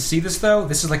 We can see this though.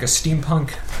 This is like a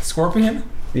steampunk scorpion.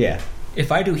 Yeah.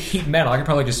 If I do heat metal, I could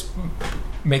probably just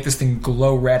make this thing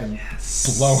glow red and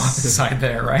blow up inside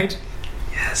there, right?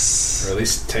 Yes. Or at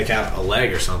least take out a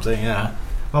leg or something, yeah.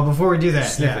 Well, before we do that,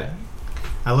 Sniff it.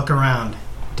 I look around.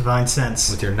 Divine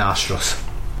sense. With your nostrils.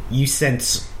 You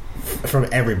sense from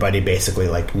everybody basically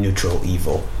like neutral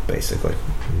evil, basically.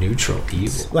 Neutral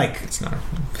evil. Like, It's not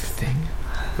a thing.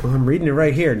 well, I'm reading it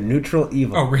right here. Neutral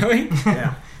evil. Oh, really?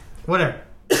 Yeah. Whatever.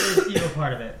 There's the evil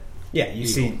part of it. Yeah, you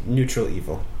see neutral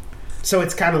evil. So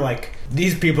it's kind of like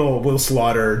these people will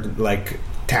slaughter like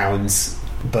towns,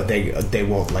 but they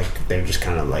won't, like, they're just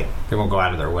kind of like, They won't go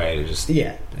out of their way to just...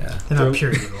 yeah. They're not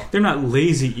pure evil. They're not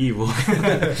lazy evil.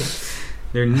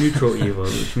 They're neutral evil,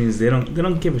 which means they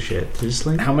don't give a shit. They're just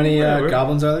like, How many whatever.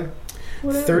 goblins are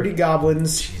there? 30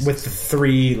 goblins with the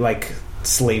 3 like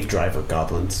slave driver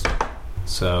goblins.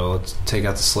 So let's take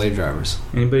out the slave drivers.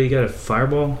 Anybody got a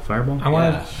fireball? I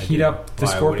want to heat up the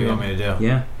Why? scorpion. What do you want me to do?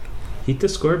 Yeah. Heat the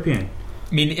scorpion.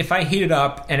 I mean, if I heat it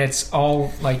up and it's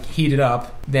all like heated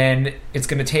up, then it's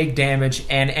going to take damage,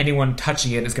 and anyone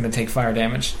touching it is going to take fire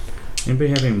damage. Anybody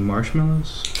have any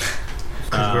marshmallows?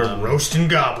 We're roasting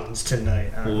goblins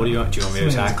tonight. Well, what do you want? Do you want me to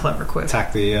That's attack? a clever quip.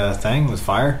 Attack the thing with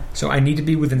fire? So I need to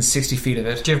be within 60 feet of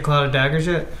it. Do you have Cloud of Daggers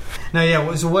yet? No,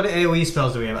 yeah. So what AoE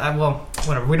spells do we have? Well,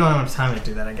 whatever. We don't have enough time to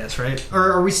do that, I guess, right?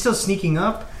 Or are we still sneaking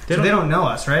up? They don't know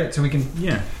us, right? So we can...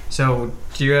 Yeah. So,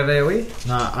 do you have AoE?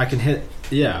 Nah, I can hit...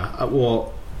 Yeah,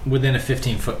 well, within a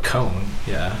 15-foot cone,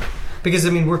 yeah. Because,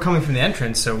 I mean, we're coming from the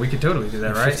entrance, so we could totally do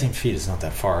that, right? 15 feet is not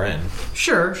that far in.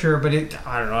 Sure, but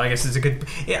I don't know. I guess it's a good...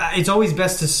 It's always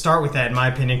best to start with that, in my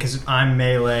opinion, because I'm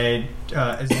melee,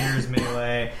 Azir is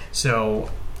melee, so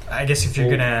I guess if you're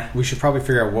gonna... We should probably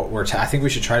figure out what we're... I think we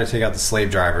should try to take out the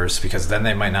slave drivers, because then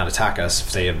they might not attack us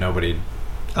if they have nobody...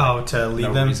 Oh, to leave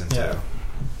no them? reason to.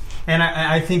 And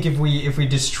I think if we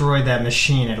destroy that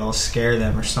machine, it'll scare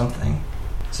them or something.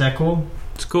 Is that cool?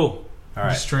 It's cool. All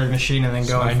right. Destroy the machine and then go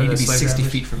So I in for need the to be slave 60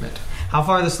 drivers. feet from it. How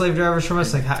far are the slave drivers from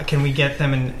us? Like, can we get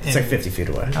them in... It's like 50 feet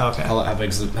away. Oh, okay. How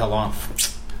big's how long?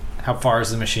 How far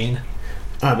is the machine?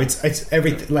 It's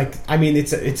everything. Like, I mean,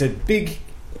 it's a big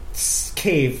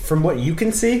cave. From what you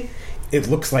can see, it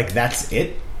looks like that's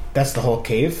it. That's the whole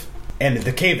cave, and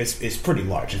the cave is pretty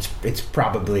large. It's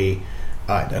probably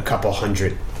a couple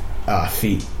hundred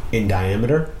feet in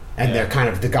diameter, and they're kind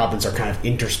of, the goblins are kind of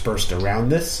interspersed around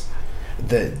this.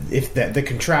 The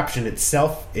contraption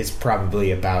itself is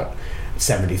probably about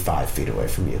 75 feet away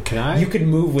from you. Can I? You could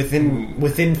move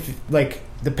within like,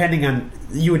 depending on,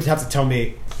 you would have to tell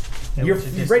me. Yeah, what's the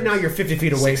distance? Right now you're 50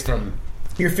 feet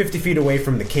away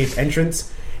from the cave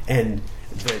entrance, and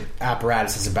the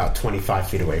apparatus is about 25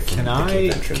 feet away from the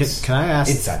cave entrance. Can I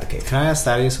ask inside the cave? Can I ask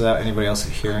Thaddeus without anybody else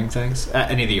hearing things?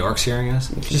 Any of the orcs hearing us?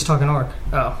 Just talking orc.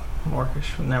 Oh,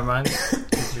 orcish. Never mind.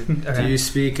 Do you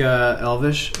speak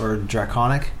Elvish or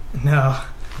Draconic? No.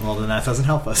 Well, then that doesn't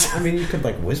help us. I mean, you could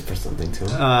like whisper something to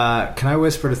him. Can I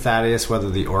whisper to Thaddeus whether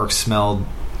the orcs smelled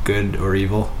good or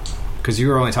evil? Because you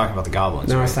were only talking about the goblins.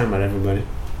 No, I right? was talking about everybody.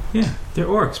 Yeah, they're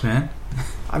orcs, man.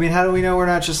 I mean, how do we know we're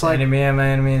not just like Enemy of my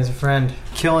enemy is a friend.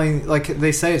 killing? Like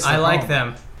they say, it's I their like home.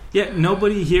 them. Yeah,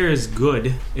 nobody here is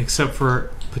good except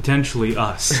for potentially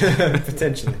us.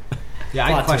 Potentially. Yeah,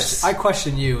 Plot twist. I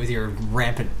question you with your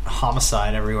rampant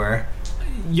homicide everywhere.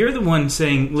 You're the one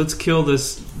saying, let's kill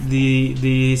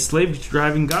the slave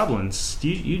driving goblins.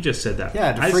 You just said that.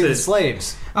 Yeah, to I free the said,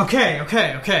 slaves.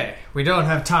 Okay. We don't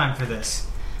have time for this.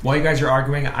 While you guys are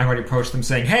arguing, I already approached them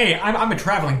saying, "Hey, I'm a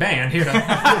traveling band here to."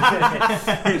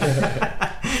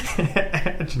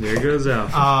 there goes out.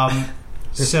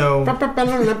 So My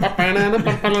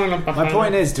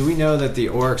point is, do we know that the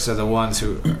orcs are the ones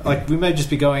who, like, we may just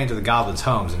be going into the goblins'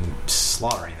 homes and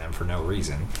slaughtering them for no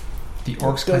reason. The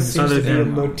orcs That come seems to other be a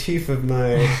than- motif of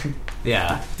my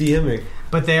Yeah. DMing.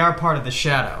 but they are part of the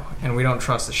shadow, and we don't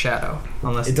trust the shadow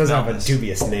unless It does it's have a Melvis.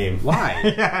 dubious name.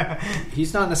 Why?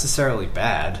 He's not necessarily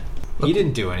bad. He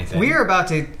didn't do anything. We are about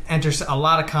to enter a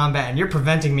lot of combat, and you're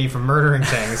preventing me from murdering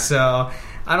things. So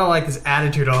I don't like this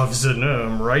attitude. All of a sudden,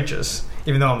 I'm righteous,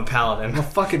 even though I'm a paladin. I'm a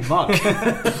fucking monk.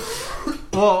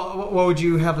 Well, what would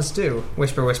you have us do?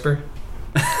 Whisper, whisper.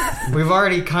 We've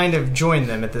already kind of joined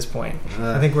them at this point.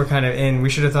 I think we're kind of in. We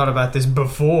should have thought about this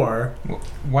before.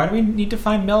 Why do we need to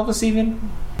find Melvis even?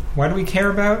 Why do we care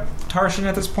about Tarshan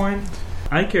at this point?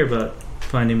 I care about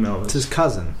finding It's Melvis his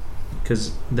cousin.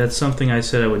 because that's something I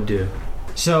said I would do.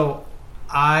 So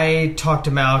I talked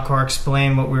to Malachor,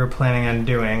 explained what we were planning on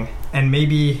doing, and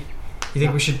maybe you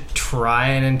think we should try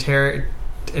and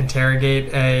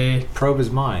interrogate a Probe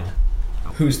his mind.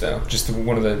 Who's though? Just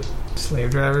one of the.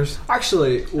 slave drivers?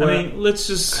 Actually, I mean, let's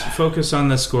just focus on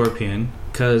the scorpion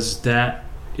because that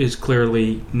is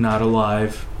clearly not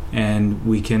alive, and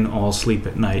we can all sleep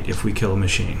at night if we kill a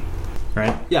machine,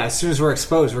 right? yeah, as soon as we're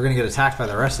exposed, we're going to get attacked by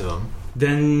the rest of them.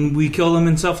 Then we kill them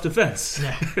in self-defense.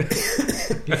 Yeah.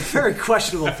 Very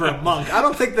questionable for a monk. I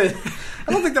don't think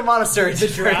the monastery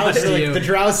The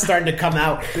drow is starting to come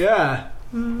out. Yeah.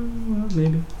 Well,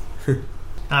 maybe.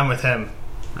 I'm with him.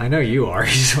 I know you are.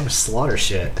 You just want to slaughter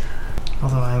shit.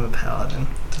 Although I'm a paladin.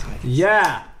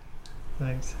 Yeah.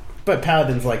 Thanks. But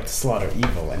paladins like to slaughter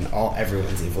evil, and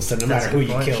everyone's evil. So no That's matter a who good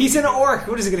you point. kill, He's an orc.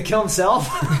 What is he going to kill himself?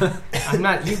 I'm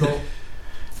not evil.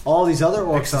 All these other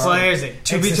orcs So are. here's it.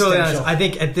 To be totally honest, Existential. I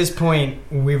think at this point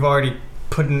we've already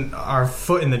put our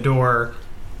foot in the door.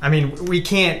 I mean, we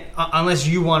can't unless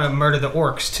you want to murder the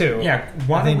orcs too. Yeah,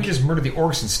 why I don't we think- just murder the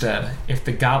orcs instead? If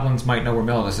the goblins might know where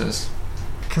Melvis is.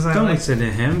 Because I Don't like. listen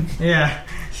to him. Yeah.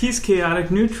 He's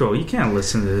chaotic neutral. You can't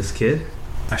listen to this kid.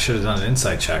 I should have done an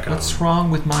insight check on What's him.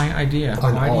 wrong with my idea?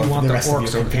 On Why do all you of want the the rest of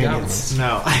orcs your over the companions. goblins?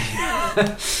 No.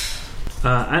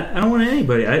 I don't want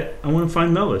anybody. I want to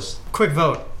find Melvis. Quick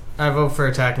vote. I vote for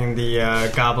attacking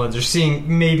the goblins or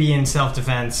seeing maybe in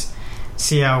self-defense,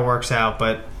 see how it works out,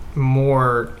 but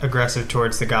more aggressive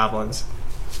towards the goblins.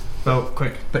 Vote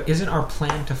quick. But isn't our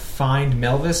plan to find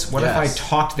Melvis? What if I Yes.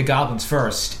 talk to the goblins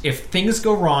first? If things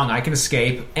go wrong, I can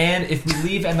escape. And if we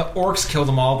leave and the orcs kill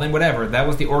them all, then whatever. That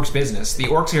was the orcs' business. The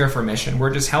orcs are here for a mission.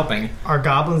 We're just helping. Are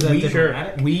goblins that We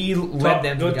diplomatic? We led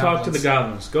them to Go the talk to the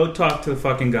goblins. goblins. Go talk to the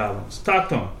fucking goblins. Talk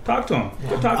to them. Talk to them.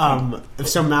 Go talk to them.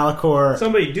 So Malachor,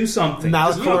 Somebody do something. You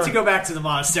need to Malachor, go back to the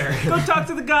monastery. Go talk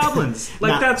to the goblins.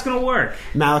 Like Nah. that's gonna work.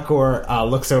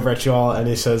 looks over at you all and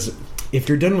he says, "If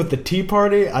you're done with the tea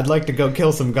party, I'd like to go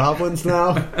kill some goblins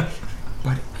now."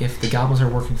 But if the goblins are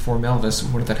working for Melvis,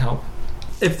 wouldn't that help?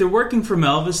 If they're working for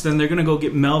Melvis, then they're gonna go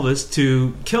get Melvis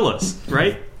to kill us,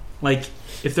 right? Like,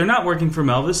 if they're not working for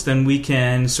Melvis, then we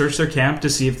can search their camp to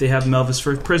see if they have Melvis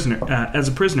for as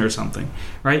a prisoner or something,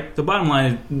 right? The bottom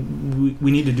line is we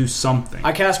need to do something.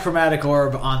 I cast Chromatic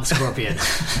Orb on the scorpion.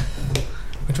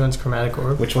 Which one's chromatic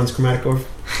orb? Which one's chromatic orb?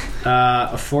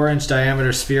 A 4-inch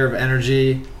diameter sphere of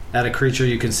energy at a creature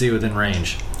you can see within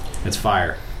range. It's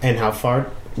fire. And how far?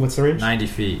 What's the range? 90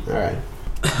 feet. All right.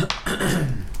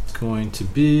 It's going to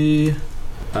be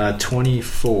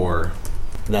 24.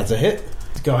 That's a hit.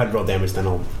 Go ahead and roll damage, then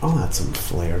I'll add some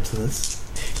flair to this.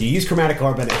 You use chromatic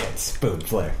orb and it hits. Boom,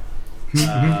 flare.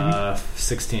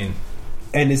 16.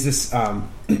 And is this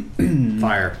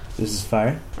Fire. this is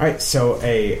fire? All right. So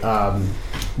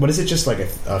what is it? Just like a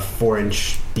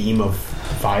 4-inch beam of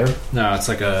fire? No, it's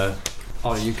like a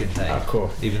all-you-can thing. Oh,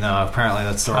 cool. Even though apparently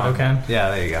that's the wrong... Autocan?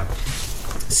 Yeah, there you go.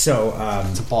 So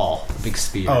It's a ball. A big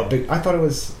spear. big. I thought it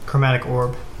was Chromatic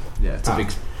orb. Yeah, it's a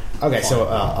big... okay. So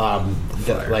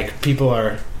like people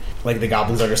are like the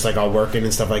goblins are just like all working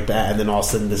and stuff like that, and then all of a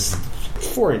sudden this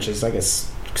 4 inches, I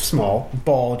guess small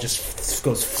ball just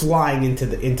goes flying into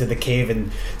the cave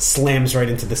and slams right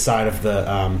into the side of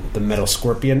the metal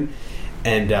scorpion,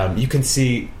 and you can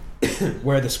see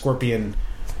where the scorpion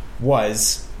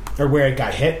was or where it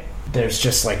got hit. There's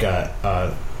just like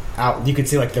you can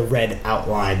see like the red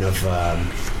outline of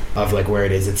like where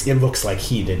it is. It looks like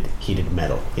heated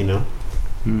metal, you know.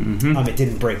 Mm-hmm. It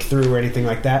didn't break through or anything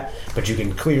like that, but you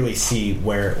can clearly see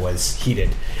where it was heated,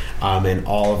 and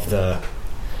all of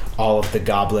the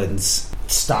goblins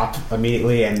stop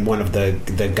immediately, and one of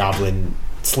the goblin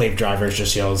slave drivers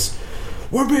just yells,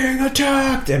 "We're being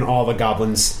attacked!" and all the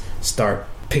goblins start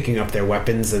picking up their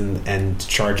weapons and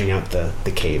charging out the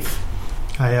cave.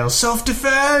 I yell,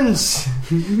 self-defense!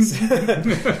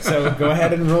 So go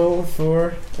ahead and roll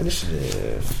for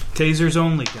initiative. Tasers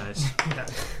only, guys.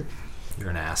 You're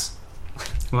an ass.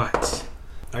 What?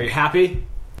 Are you happy?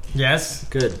 Yes,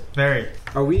 Good. very.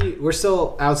 We're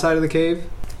still outside of the cave?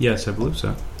 Yes, I believe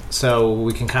so. So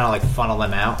we can kind of like funnel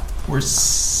them out? We're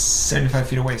 75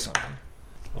 feet away, something.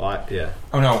 What? Yeah.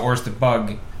 Oh no, or is the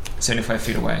bug 75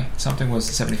 feet away? Something was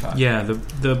 75. Yeah,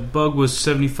 the bug was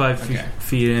 75 Okay.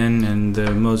 feet in, and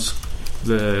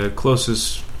the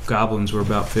closest goblins were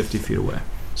about 50 feet away.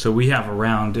 So we have a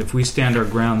round. If we stand our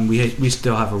ground, we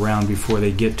still have a round before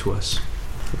they get to us.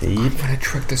 I'm gonna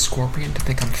trick the scorpion to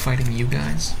think I'm fighting you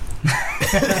guys.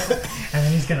 And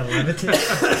then he's gonna levitate.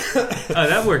 Oh,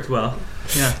 that worked well.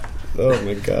 Yeah. Oh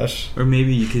my gosh. Or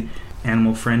maybe you could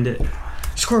animal friend it.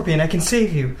 Scorpion, I can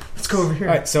save you. Let's go over here.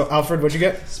 Alright, so Alfred, what'd you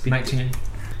get? 19.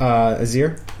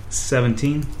 Azir?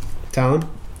 17. Talon?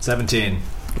 17.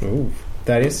 Ooh.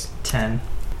 Thaddeus? 10.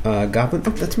 Goblin? Oh,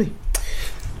 that's me.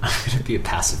 I'm going to be a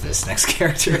pacifist next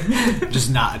character.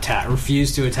 Just not attack.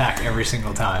 Refuse to attack every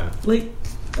single time.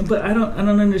 But I don't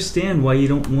understand why you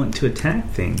don't want to attack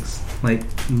things. Like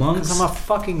monks. Because I'm a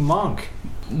fucking monk.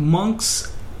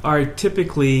 Monks are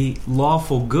typically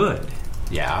lawful good.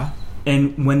 Yeah.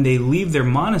 And when they leave their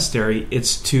monastery,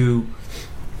 it's to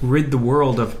rid the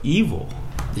world of evil.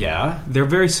 Yeah. They're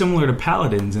very similar to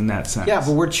paladins in that sense. Yeah,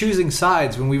 but we're choosing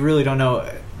sides when we really don't know.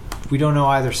 We don't know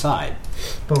either side.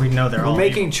 But we know they're all We're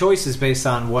making choices based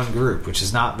on one group, which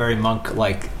is not very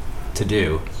monk-like to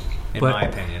do, in my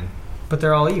opinion. But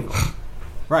they're all evil.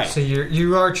 Right. So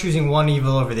you are choosing one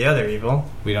evil over the other evil.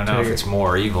 We don't know if it's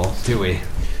more evil, do we?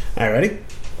 Alright, ready?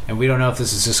 And we don't know if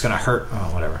this is just going to hurt.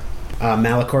 Oh, whatever.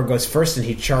 Malachor goes first, and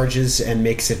he charges and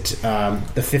makes it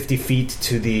the 50 feet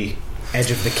to the edge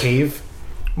of the cave.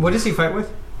 What does he fight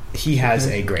with? He has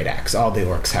a great axe. All the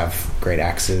orcs have great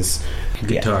axes.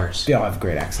 Guitars. Yeah, they all have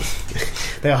great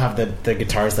axes. They all have the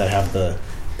guitars that have the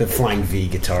flying V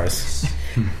guitars.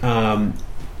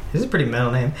 This is a pretty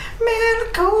metal name.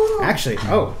 Malachor. Actually,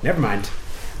 never mind.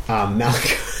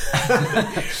 Malachor.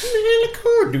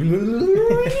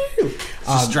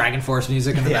 Just Dragon Force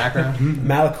music in the background.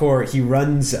 Malachor, he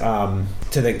runs to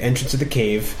the entrance of the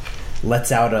cave,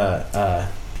 lets out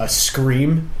a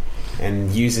scream,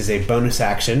 and uses a bonus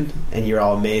action, and you're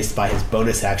all amazed by his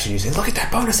bonus action. You say, "Look at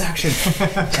that bonus action!"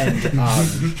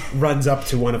 and runs up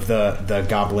to one of the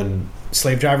goblin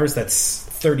slave drivers that's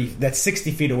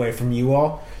 60 feet away from you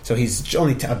all. So he's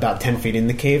only about 10 feet in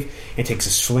the cave, and takes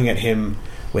a swing at him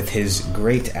with his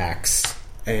great axe,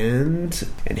 and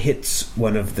hits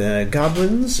one of the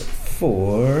goblins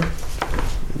for...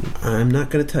 I'm not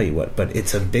going to tell you what, but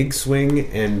it's a big swing,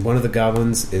 and one of the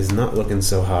goblins is not looking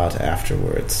so hot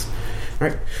afterwards.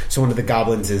 Alright, so one of the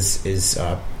goblins is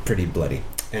pretty bloody,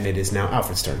 and it is now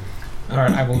Alfred's turn.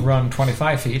 Alright, I will run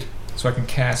 25 feet so I can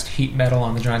cast heat metal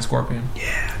on the giant scorpion.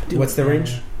 Yeah. What's the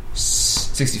range?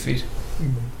 60 feet.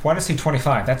 Why did I say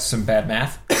 25? That's some bad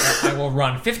math. I will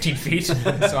run 15 feet, so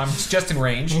I'm just in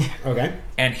range, Okay.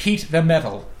 and heat the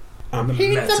metal.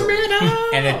 Heat the metal!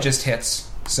 And it just hits.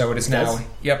 So it is It now... does?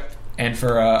 Yep. And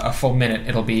for a full minute,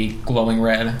 it'll be glowing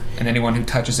red, and anyone who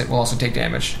touches it will also take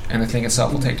damage, and the thing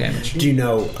itself will take damage. Do you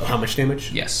know how much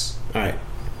damage? Yes. Alright,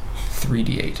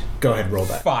 3d8. go ahead, roll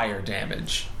that. Fire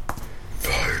damage.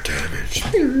 Fire damage.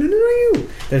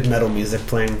 There's metal music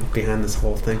playing behind this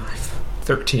whole thing.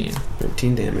 13.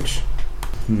 13 damage.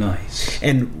 Nice.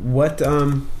 And what,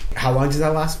 how long does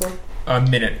that last for? A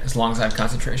minute, as long as I have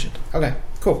concentration. Okay,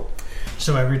 cool.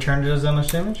 So every turn it does that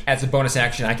much damage? As a bonus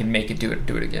action, I can make it do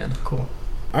it again. Cool.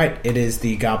 Alright, it is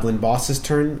the goblin boss's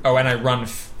turn. Oh, and I run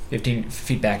 15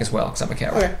 feet back as well, because I'm a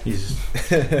coward. Okay. He's,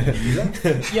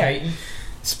 Yeah, He You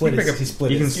split pick his, up- he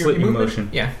split you can his. split your movement? motion.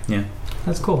 Yeah. Yeah.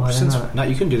 That's cool. I didn't know that. No,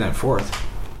 you can do that in fourth.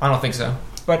 I don't think so.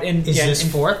 But in Is this in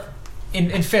fourth?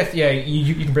 In fifth, yeah,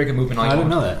 you can break a movement all I you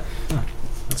didn't want. know that. Oh,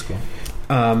 that's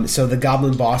cool. So the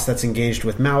goblin boss that's engaged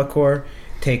with Malachor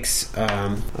takes...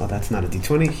 that's not a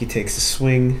d20. He takes a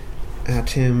swing at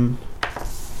him.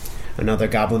 Another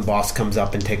goblin boss comes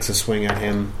up and takes a swing at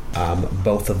him.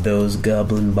 Both of those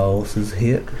goblin bosses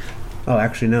hit. Oh,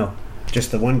 actually, no.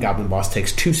 Just the one goblin boss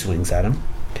takes 2 swings at him.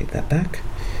 Take that back.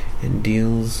 And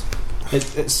deals...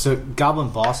 So, Goblin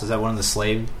Boss, is that one of the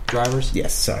slave drivers?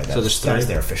 Yes, sorry. So there's that was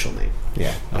 3? their official name.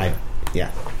 Yeah. Okay.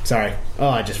 Yeah. Sorry. Oh,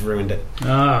 I just ruined it.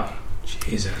 Oh,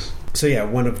 Jesus. So yeah,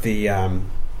 one of the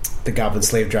goblin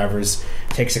slave drivers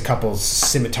takes a couple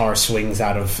scimitar swings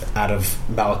out of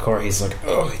Malachor. He's like,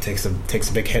 oh, he takes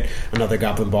a big hit. Another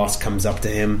goblin boss comes up to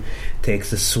him,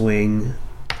 takes a swing,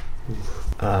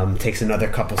 takes another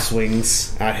couple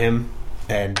swings at him,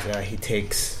 and he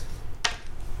takes...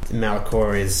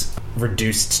 Malachor is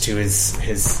reduced to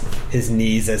his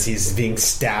knees as he's being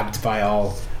stabbed by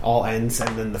all ends,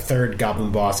 and then the third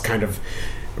goblin boss kind of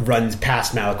runs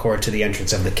past Malachor to the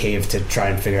entrance of the cave to try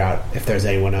and figure out if there's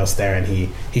anyone else there, and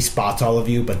he spots all of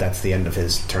you, but that's the end of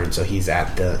his turn, so he's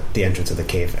at the entrance of the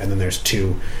cave. And then there's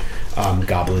 2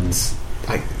 goblins.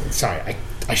 I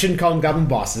shouldn't call them goblin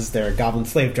bosses. They're goblin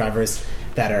slave drivers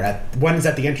that are at... One is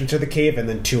at the entrance of the cave, and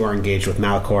then 2 are engaged with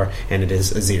Malachor, and it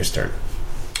is Azir's turn.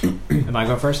 Am I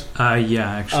going first? Yeah,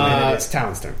 actually. And it's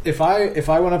Talon's turn. If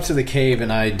I went up to the cave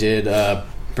and I did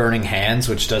Burning Hands,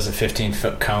 which does a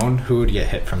 15-foot cone, who would get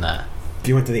hit from that? If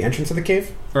you went to the entrance of the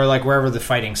cave? Or like wherever the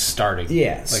fighting's starting.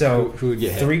 Yeah, Like, so who would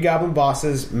get hit? 3 goblin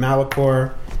bosses,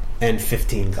 Malachor, and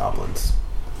 15 goblins.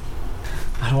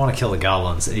 I don't want to kill the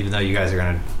goblins, even though you guys are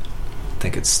going to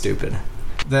think it's stupid.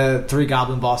 The 3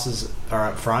 goblin bosses are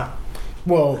up front.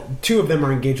 Well, 2 of them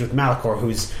are engaged with Malachor,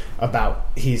 who's about...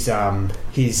 He's 10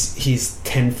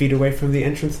 feet away from the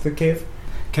entrance of the cave.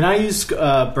 Can I use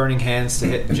Burning Hands to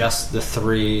hit just the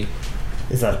 3?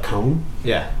 Is that a cone?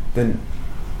 Yeah. Then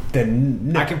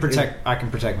no. I can protect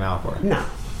Malachor. No,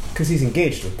 because he's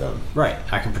engaged with them. Right.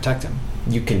 I can protect him.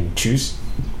 You can choose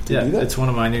to Yeah, do that? it's one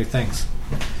of my new things.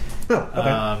 Oh,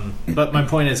 okay. But my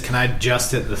point is, can I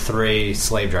just hit the 3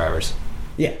 slave drivers?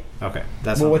 Yeah. Okay.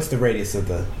 That's Well, not- what's the radius of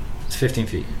the... It's 15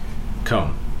 feet.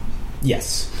 Cone.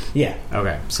 Yes. Yeah.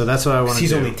 Okay. So that's what I want to do.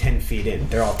 He's only 10 feet in.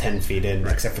 They're all 10 feet in,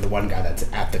 except for the one guy that's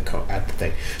at the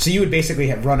thing. So you would basically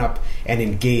have run up and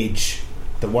engage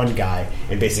the one guy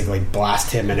and basically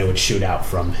blast him, and it would shoot out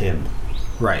from him.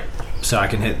 Right. So I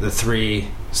can hit the 3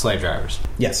 slave drivers.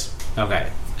 Yes. Okay.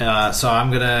 So I'm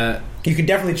going to... You could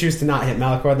definitely choose to not hit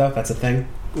Malachor, though. That's a thing.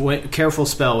 Careful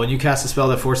spell. When you cast a spell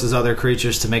that forces other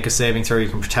creatures to make a saving throw, you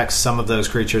can protect some of those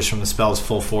creatures from the spell's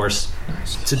full force.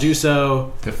 Nice. To do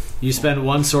so, you spend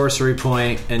 1 sorcery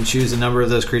point and choose a number of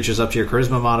those creatures up to your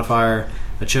charisma modifier.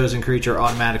 A chosen creature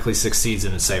automatically succeeds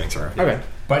in its saving throw. Okay.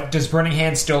 But does Burning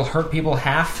Hand still hurt people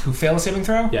half who fail a saving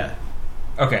throw? Yeah.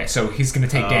 Okay, so he's going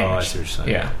to take damage. Oh, I see what you're saying.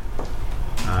 Yeah.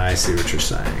 I see what you're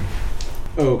saying.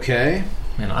 Okay.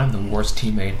 Man, I'm the worst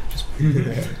teammate. Just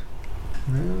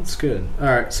That's good.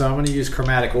 Alright, so I'm going to use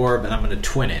Chromatic Orb and I'm going to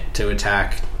twin it to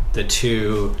attack the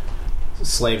 2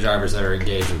 slave drivers that are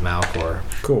engaged with Malachor.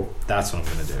 Cool. That's what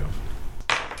I'm going to do.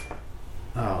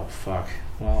 Oh, fuck.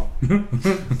 Well.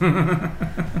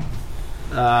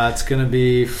 It's going to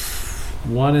be...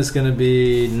 One is going to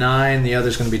be 9, the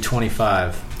other's going to be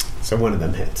 25. So one of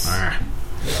them hits.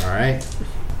 Alright.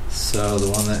 So the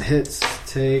one that hits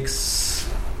takes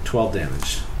 12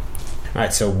 damage. All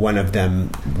right, so one of them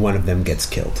gets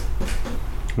killed.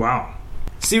 Wow.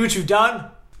 See what you've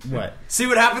done? What? See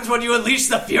what happens when you unleash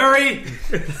the fury?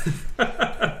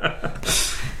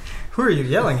 Who are you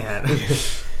yelling at?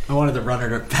 I wanted the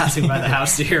runner passing by the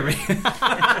house to hear me.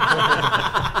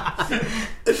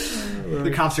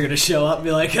 The cops are going to show up and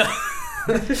be like...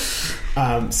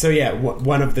 So yeah,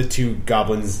 one of the 2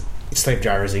 goblins, slave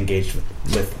drivers engaged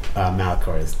with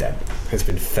Malachor is dead. Has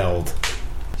been felled.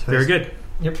 Very good.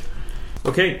 Yep.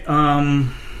 Okay,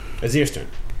 Azir's turn.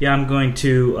 yeah, I'm going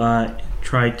to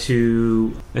try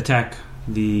to attack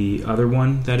the other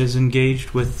one that is engaged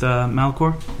with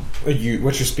Malachor.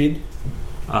 What's your speed?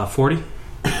 40.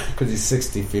 Because he's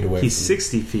 60 feet away. He's from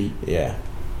 60 feet. You. Yeah.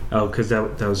 Oh, because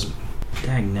that was...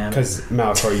 Dang, nabbit. Because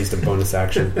Malachor used a bonus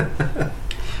action.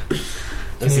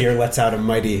 Azir lets out a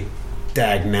mighty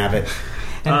dag nabbit.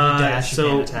 And if you dash, you so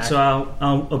can't attack. so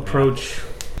I'll approach...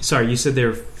 Sorry, you said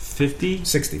they're 50?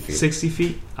 60 feet. 60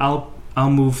 feet? I'll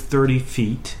move 30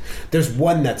 feet. There's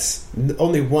one that's...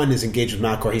 Only one is engaged with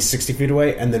Malachor. He's 60 feet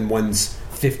away, and then one's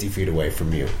 50 feet away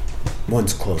from you.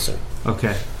 One's closer.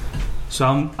 Okay.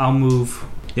 So I'll move...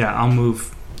 Yeah, I'll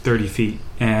move 30 feet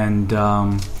and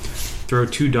throw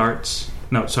 2 darts.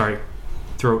 No, sorry.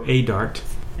 Throw a dart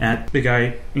at the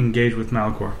guy engaged with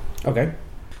Malachor. Okay.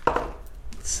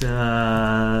 It's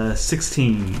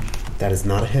 16. That is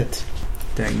not a hit.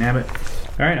 Dang nabbit.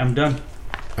 Alright, I'm done.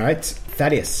 All right,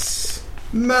 Thaddeus.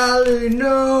 Mally,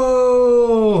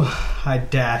 no! I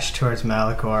dash towards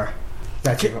Malachor.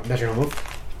 That's your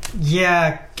move.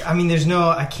 Yeah, I mean,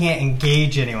 I can't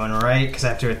engage anyone, right? Because I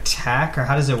have to attack, or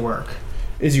how does it work?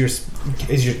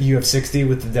 You have 60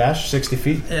 with the dash, 60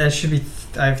 feet? Yeah, it should be,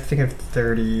 I think I have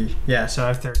 30. Yeah, so I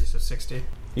have 30, so 60.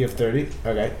 You have 30?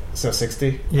 Okay, so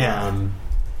 60? Yeah.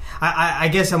 I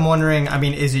guess I'm wondering, I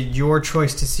mean, is it your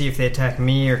choice to see if they attack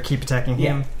me or keep attacking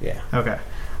him? Yeah. Okay.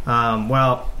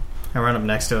 Well, I run up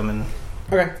next to him and...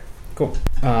 Okay, cool.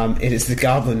 It is the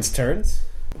goblins' turns.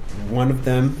 One of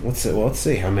them, let's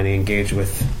see how many engage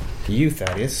with you,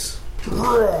 Thaddeus.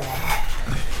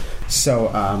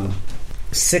 So,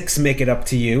 6 make it up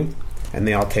to you, and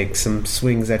they all take some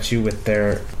swings at you with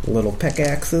their little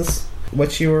pickaxes.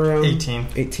 What's your... 18.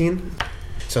 18?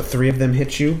 So 3 of them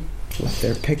hit you with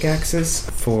their pickaxes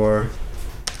for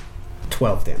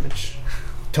 12 damage.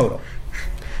 Total.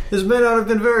 This may not have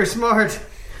been very smart.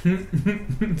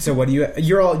 So what do you...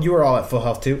 You were all at full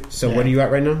health, too. So what are you at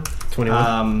right now?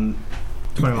 21?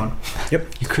 21. Yep.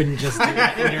 You couldn't just do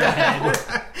that in your head.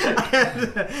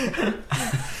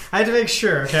 I had to make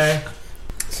sure, okay?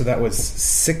 So that was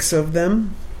 6 of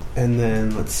them. And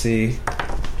then, let's see...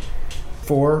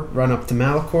 4 run up to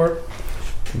Malachor.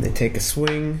 And they take a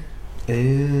swing.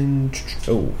 And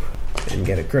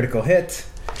get a critical hit.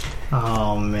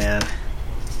 Oh, man.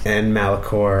 And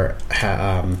Malachor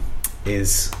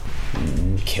is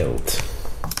killed.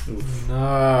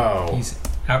 No. He's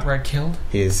outright killed?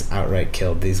 He is outright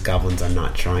killed. These goblins are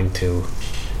not trying to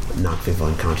knock people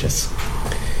unconscious.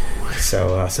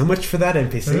 So much for that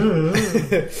NPC.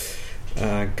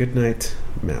 Good night,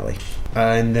 Mally.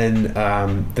 And then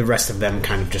the rest of them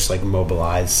kind of just like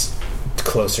mobilize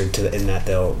closer to in that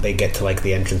they get to like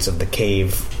the entrance of the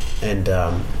cave and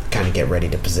kind of get ready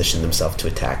to position themselves to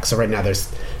attack. So right now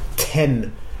there's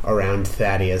 10 around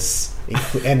Thaddeus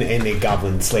and a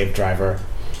goblin slave driver,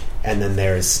 and then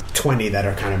there's 20 that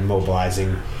are kind of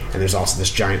mobilizing, and there's also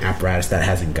this giant apparatus that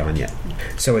hasn't gone yet.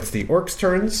 So it's the orcs'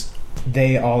 turns.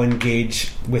 They all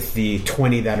engage with the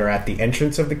 20 that are at the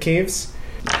entrance of the caves.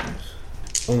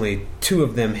 Only 2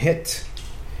 of them hit,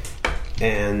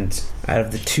 and out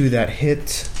of the 2 that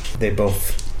hit, they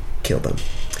both kill them.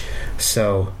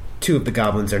 So 2 of the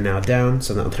goblins are now down,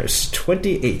 so now there's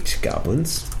 28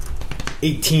 goblins,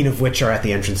 18 of which are at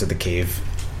the entrance of the cave,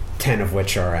 10 of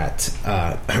which are at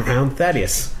around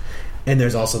Thaddeus. And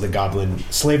there's also the goblin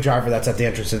slave driver that's at the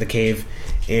entrance of the cave,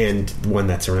 and one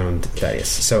that's around Thaddeus.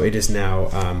 So it is now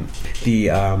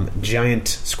the giant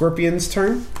scorpion's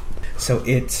turn. So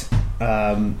it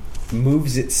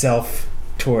moves itself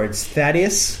towards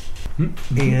Thaddeus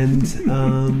and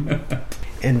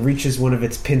reaches one of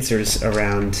its pincers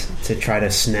around to try to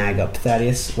snag up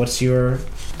Thaddeus. What's your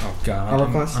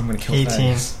armor class? I'm going to kill 18.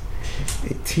 Thaddeus.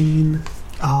 18.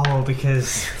 Oh,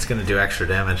 because... It's going to do extra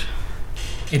damage.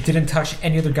 It didn't touch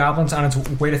any other goblins on its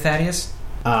way to Thaddeus?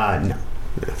 No.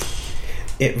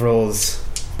 It rolls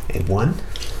a 1.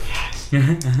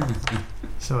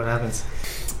 So what happens?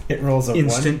 It rolls a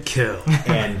Instant kill. 1.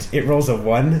 And it rolls a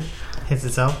 1 Hits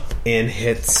itself? and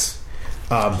hits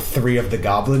 3 of the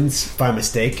goblins by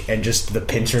mistake, and just the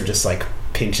pincher just like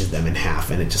pinches them in half,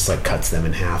 and it just like cuts them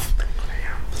in half.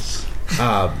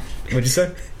 What'd you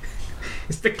say?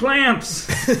 It's the clamps.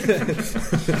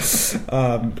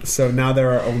 So now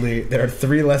there are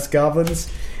 3 less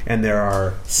goblins, and there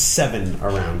are 7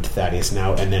 around Thaddeus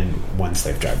now, and then 1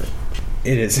 slave driver.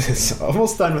 It's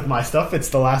almost done with my stuff. It's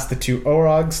the last the 2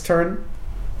 Orogs' turn.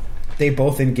 They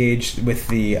both engaged with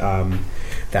the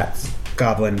that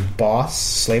goblin boss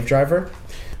slave driver.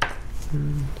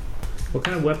 What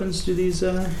kind of weapons do these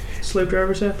slave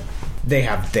drivers have? They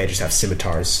just have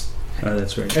scimitars. Oh,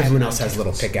 that's right. Everyone else has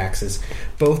little pickaxes.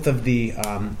 Both of the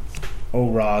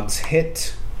Orogs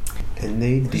hit, and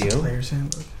they deal. Player's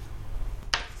handbook.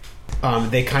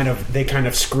 They kind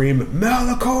of scream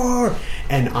Malachor,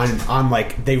 and on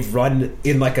like they run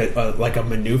in like a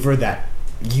maneuver that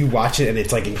you watch it and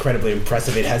it's like incredibly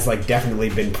impressive. It has like definitely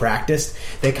been practiced.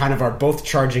 They kind of are both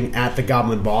charging at the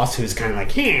goblin boss, who's kind of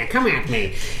like, "Here, come at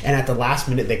me!" And at the last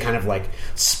minute, they kind of like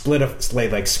split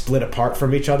apart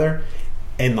from each other.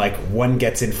 And like one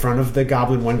gets in front of the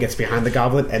goblin, one gets behind the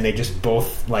goblin, and they just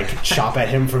both like chop at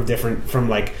him from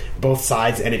like both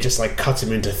sides, and it just like cuts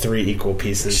him into 3 equal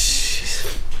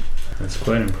pieces. That's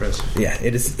quite impressive. Yeah,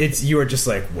 it is. It's you are just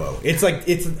like, whoa. It's like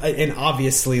it's an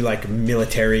obviously like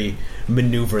military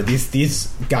maneuver. These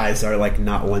guys are like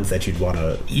not ones that you'd want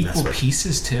to Equal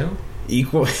pieces too?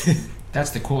 Equal. That's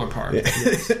the cooler part. Yeah.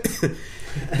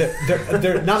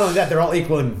 They're not only that, they're all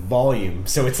equal in volume.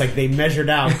 So it's like they measured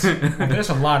out. There's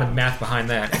a lot of math behind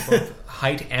that, both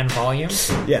height and volume.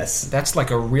 Yes, That's like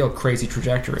a real crazy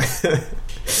trajectory.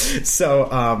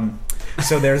 so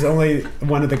So there's only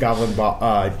one of the goblin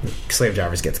slave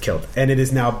drivers gets killed. And it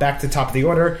is now back to top of the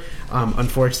order.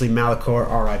 Unfortunately, Malachor,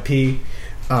 R.I.P.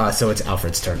 So it's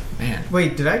Alfred's turn. Man.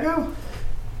 Wait, did I go?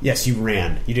 Yes, you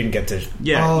ran. You didn't get to...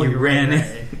 Yeah, you ran right.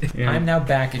 it. Yeah. I'm now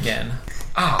back again.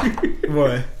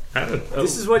 What?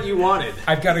 This is what you wanted.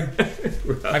 I've got a.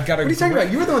 What are you talking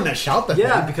about? You were the one that shot the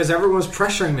Yeah, thing. because everyone was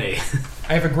pressuring me.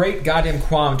 I have a great goddamn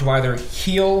qualm to either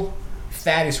heal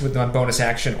Thaddeus with my bonus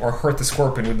action or hurt the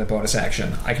Scorpion with the bonus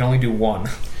action. I can only do one.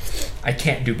 I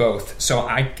can't do both. So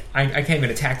I can't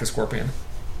even attack the Scorpion.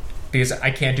 Because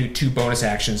I can't do 2 bonus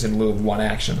actions in lieu of 1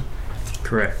 action.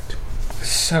 Correct.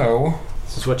 So...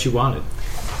 This is what you wanted.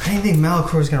 I didn't think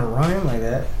Malachor was going to run in like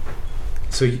that.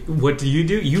 So what do?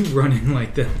 You run in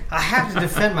like that. I have to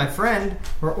defend my friend.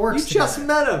 We're orcs. You just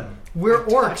met him. We're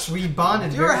orcs. We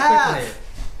bonded You're very half. quickly.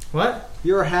 What?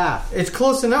 You're half. It's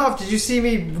close enough. Did you see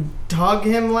me hug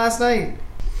him last night?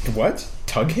 What?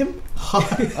 Tug him? Hug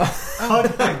him.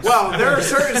 Well, there are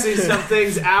certainly some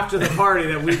things after the party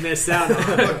that we missed out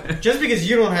on. Just because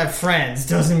you don't have friends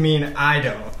doesn't mean I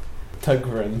don't. Tug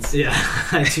friends. Yeah,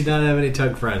 I do not have any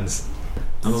tug friends.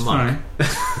 I'm a monk.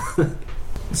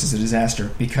 This is a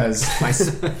disaster because my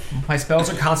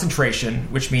spells are concentration,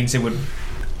 which means it would.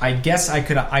 I guess I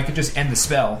could just end the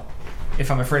spell if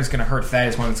I'm afraid it's going to hurt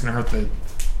Thaddeus more than it's going to hurt the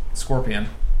Scorpion,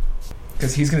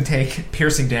 because he's going to take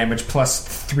piercing damage plus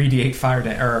 3d8 fire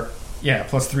damage,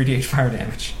 plus 3d8 fire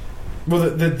damage. Well,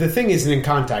 the thing isn't in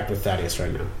contact with Thaddeus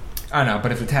right now. I know,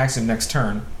 but if it attacks him next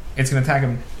turn, it's going to attack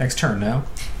him next turn. No.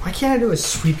 Why can't I do a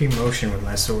sweeping motion with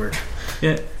my sword?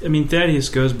 Yeah, I mean Thaddeus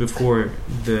goes before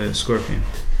the Scorpion.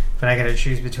 But I gotta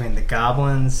choose between the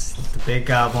goblins, the big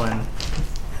goblin,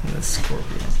 and the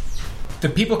Scorpion. The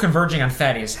people converging on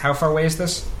Thaddeus. How far away is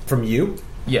this? From you?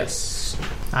 Yes.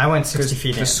 I went 60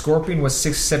 feet The in. Scorpion was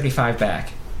 675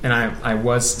 back, and I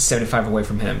was 75 away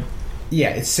from him. Yeah,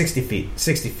 it's 60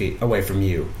 feet away from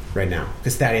you right now.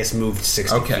 Because Thaddeus moved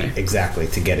 60 Okay. feet exactly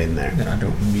to get in there. Then I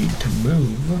don't need to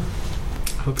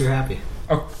move. I hope you're happy.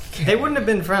 Okay. They wouldn't have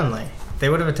been friendly. They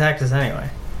would have attacked us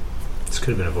anyway. This could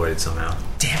have been avoided somehow.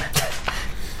 Damn it.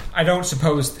 I don't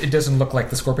suppose it doesn't look like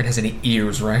the Scorpion has any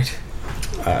ears, right?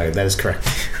 That is correct.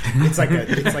 It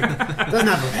doesn't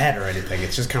have a head or anything.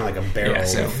 It's just kind of like a barrel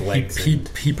with legs.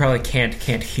 He probably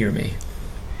can't hear me.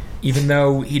 Even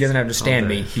though he doesn't understand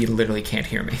me, he literally can't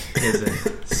hear me. He has a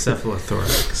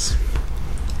cephalothorax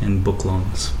and book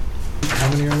lungs. How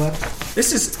many are left?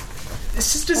 This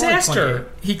is disaster.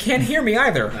 He can't hear me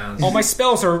either. All my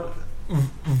spells are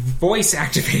voice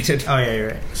activated. Oh yeah, you're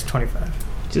right. It's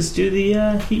 25. Just do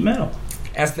the heat metal.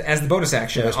 As the bonus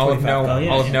action, Yeah, it's all of 25. no, Oh, yeah.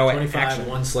 all of no 25, action.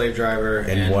 1 slave driver,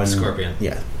 And one Scorpion.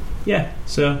 Yeah. Yeah,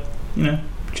 so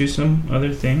choose some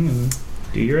other thing and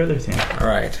do your other thing. All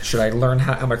right. Should I learn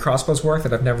how my crossbows work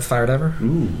that I've never fired ever?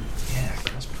 Ooh, yeah,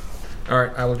 crossbow. All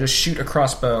right. I will just shoot a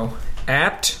crossbow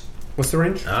at What's the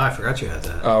range? Oh, I forgot you had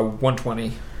that. 120,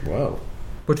 Whoa.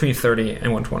 between 30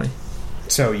 and 120.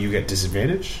 So you get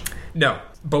disadvantage? No,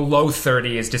 below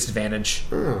 30 is disadvantage.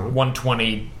 Oh.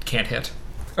 120 can't hit.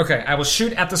 Okay, I will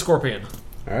shoot at the Scorpion.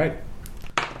 All right.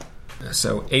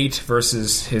 So 8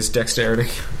 versus his dexterity.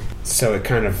 So it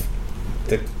kind of...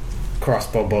 The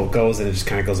crossbow bolt goes and it just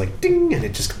kind of goes like ding and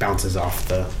it just bounces off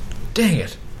the... Dang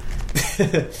it.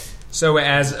 So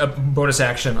as a bonus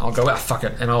action, I'll go, fuck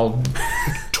it, and I'll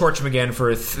torch him again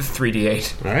for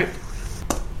 3d8. All right.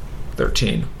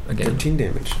 13 again. 13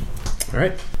 damage. All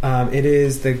right. It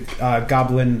is the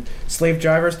goblin slave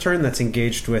driver's turn that's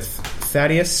engaged with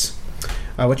Thaddeus.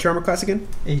 What's your armor class again?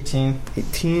 18.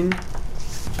 18.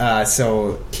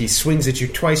 So he swings at you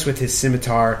twice with his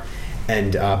scimitar,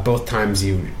 and both times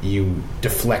you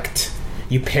deflect.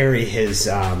 You parry his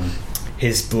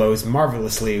blows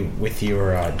marvelously with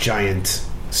your giant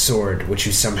sword, which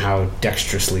you somehow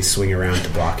dexterously swing around to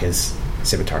block his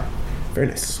scimitar. Very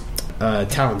nice.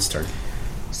 Talon's turn.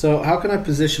 So how can I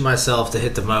position myself to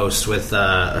hit the most with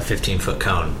a 15-foot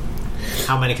cone?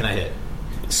 How many can I hit?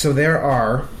 So there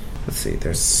are... Let's see,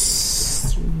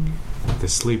 there's... The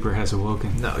sleeper has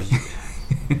awoken. No.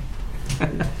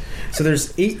 So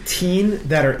there's 18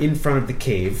 that are in front of the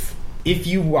cave. If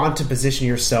you want to position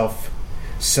yourself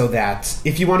so that...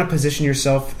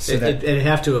 It'd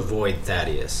have to avoid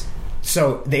Thaddeus.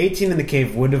 So the 18 in the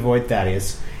cave would avoid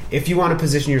Thaddeus. If you want to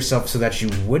position yourself so that you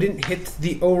wouldn't hit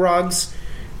the Orogs,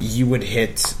 you would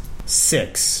hit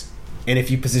 6. And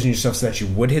if you position yourself so that you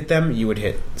would hit them, you would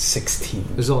hit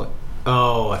 16. There's only...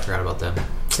 Oh, I forgot about them.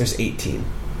 There's 18.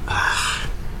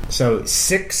 So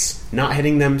 6 not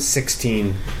hitting them,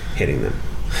 16 hitting them.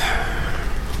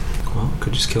 Well,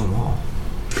 could just kill them all.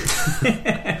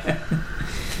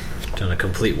 Done a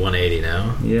complete 180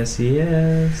 now. Yes, he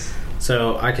is.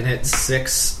 So I can hit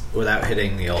 6 without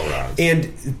hitting the Olrods. And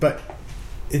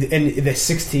the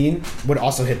 16 would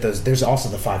also hit those. There's also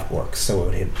the 5 orcs, so it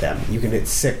would hit them. You can hit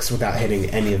 6 without hitting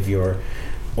any of your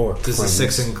orc Does the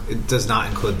friends. 6 it does not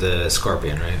include the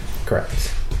scorpion, right?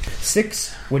 Correct.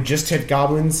 6 would just hit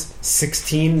goblins.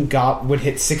 16 would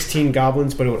hit 16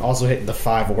 goblins, but it would also hit the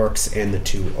 5 orcs and the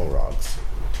 2 orogs.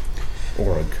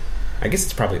 Org. I guess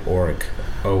it's probably org.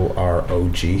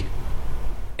 O-R-O-G.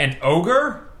 An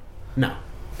ogre? No,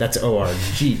 that's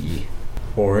O-R-G-E.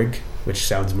 Org, which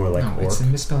sounds more like No, orc. it's a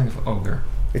misspelling of ogre.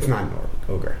 It's not an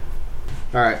ogre.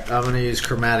 Alright, I'm going to use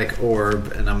Chromatic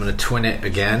Orb, and I'm going to twin it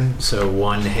again. So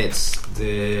 1 hits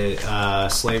the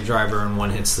Slave Driver, and 1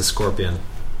 hits the Scorpion.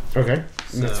 Okay.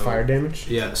 And that's So- fire damage?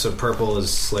 Yeah, so purple is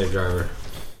Slave Driver.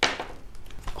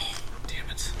 Oh, damn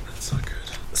it. That's not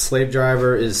good. Slave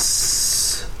Driver is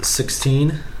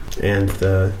 16. And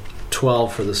the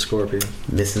 12 for the Scorpion.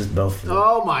 misses both.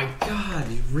 Oh my god,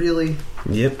 you really?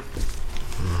 Yep.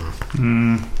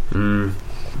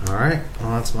 Alright,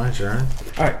 well, that's my turn.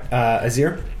 Alright,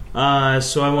 Azir?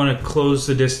 So I want to close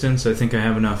the distance. I think I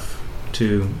have enough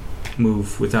to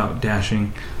move without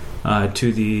dashing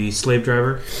to the slave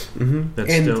driver that's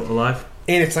And- still alive.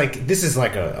 And it's like, this is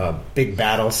like a big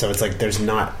battle, so it's like there's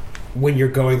not, when you're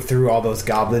going through all those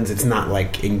goblins, it's not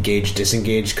like engage,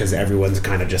 disengage, because everyone's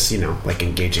kind of just, like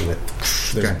engaging with,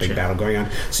 there's a big Gotcha. battle going on.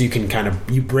 So you can kind of,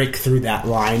 you break through that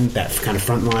line, that kind of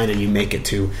front line, and you make it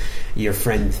to your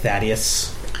friend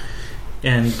Thaddeus.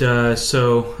 And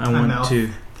so I I'm want out. to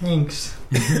Thanks.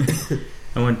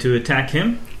 attack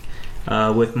him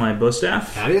with my bow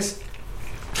staff. Thaddeus?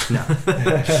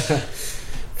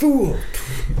 Fool!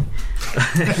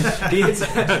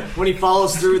 When he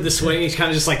follows through the swing, he kind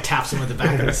of just like taps him with the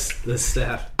back of the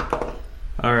staff.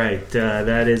 All right,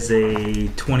 that is a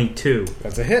 22.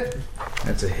 That's a hit.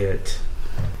 That's a hit.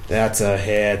 That's a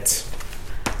hit.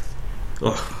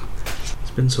 Oh,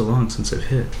 it's been so long since I've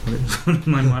hit. What is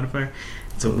my modifier?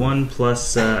 It's a 1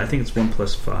 plus, I think it's 1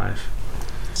 plus 5.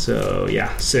 So,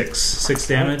 yeah, 6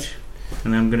 damage.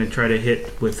 And I'm going to try to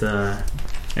hit with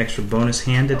extra bonus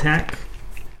hand attack.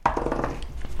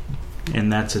 And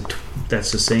that's the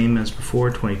same as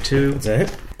before, 22. That's a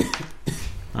hit.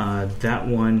 That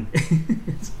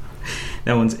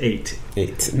one's 8.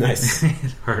 8. Nice.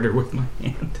 It's harder with my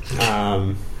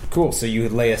hand. Cool. So you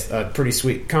lay a pretty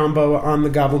sweet combo on the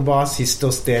goblin boss. He's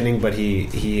still standing, but you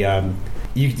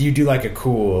do like a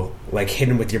cool, like hit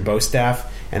him with your bow staff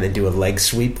and then do a leg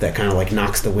sweep that kind of like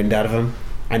knocks the wind out of him.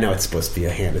 I know it's supposed to be a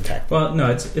hand attack. Well, no,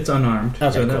 it's unarmed,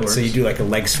 Okay, so that cool. works. So you do like a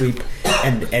leg sweep,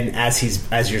 and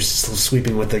as you're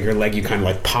sweeping with your leg, you kind of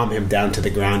like palm him down to the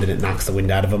ground, and it knocks the wind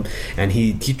out of him. And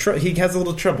he has a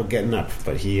little trouble getting up,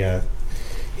 but he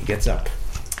gets up,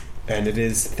 and it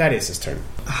is Thaddeus' turn.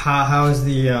 How is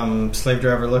the slave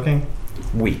driver looking?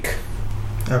 Weak.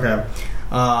 Okay.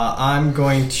 I'm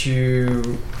going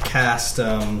to cast,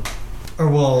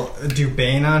 do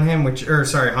Bane on him,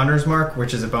 Hunter's Mark,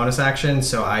 which is a bonus action,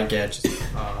 so I get just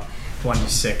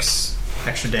 1d6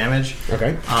 extra damage.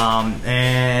 Okay.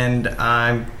 And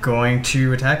I'm going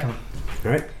to attack him.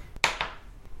 All right.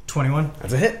 21.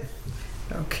 That's a hit.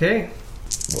 Okay.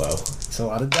 Whoa. It's a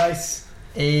lot of dice.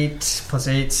 8 plus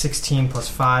 8, 16 plus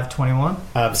 5, 21.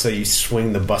 So you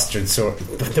swing the bustard sword,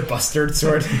 the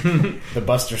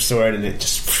buster sword, and it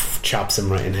just chops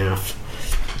him right in half.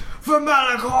 For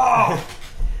Malachor!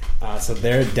 So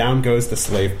there, down goes the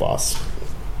slave boss,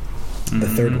 the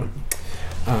third one.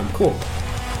 Cool.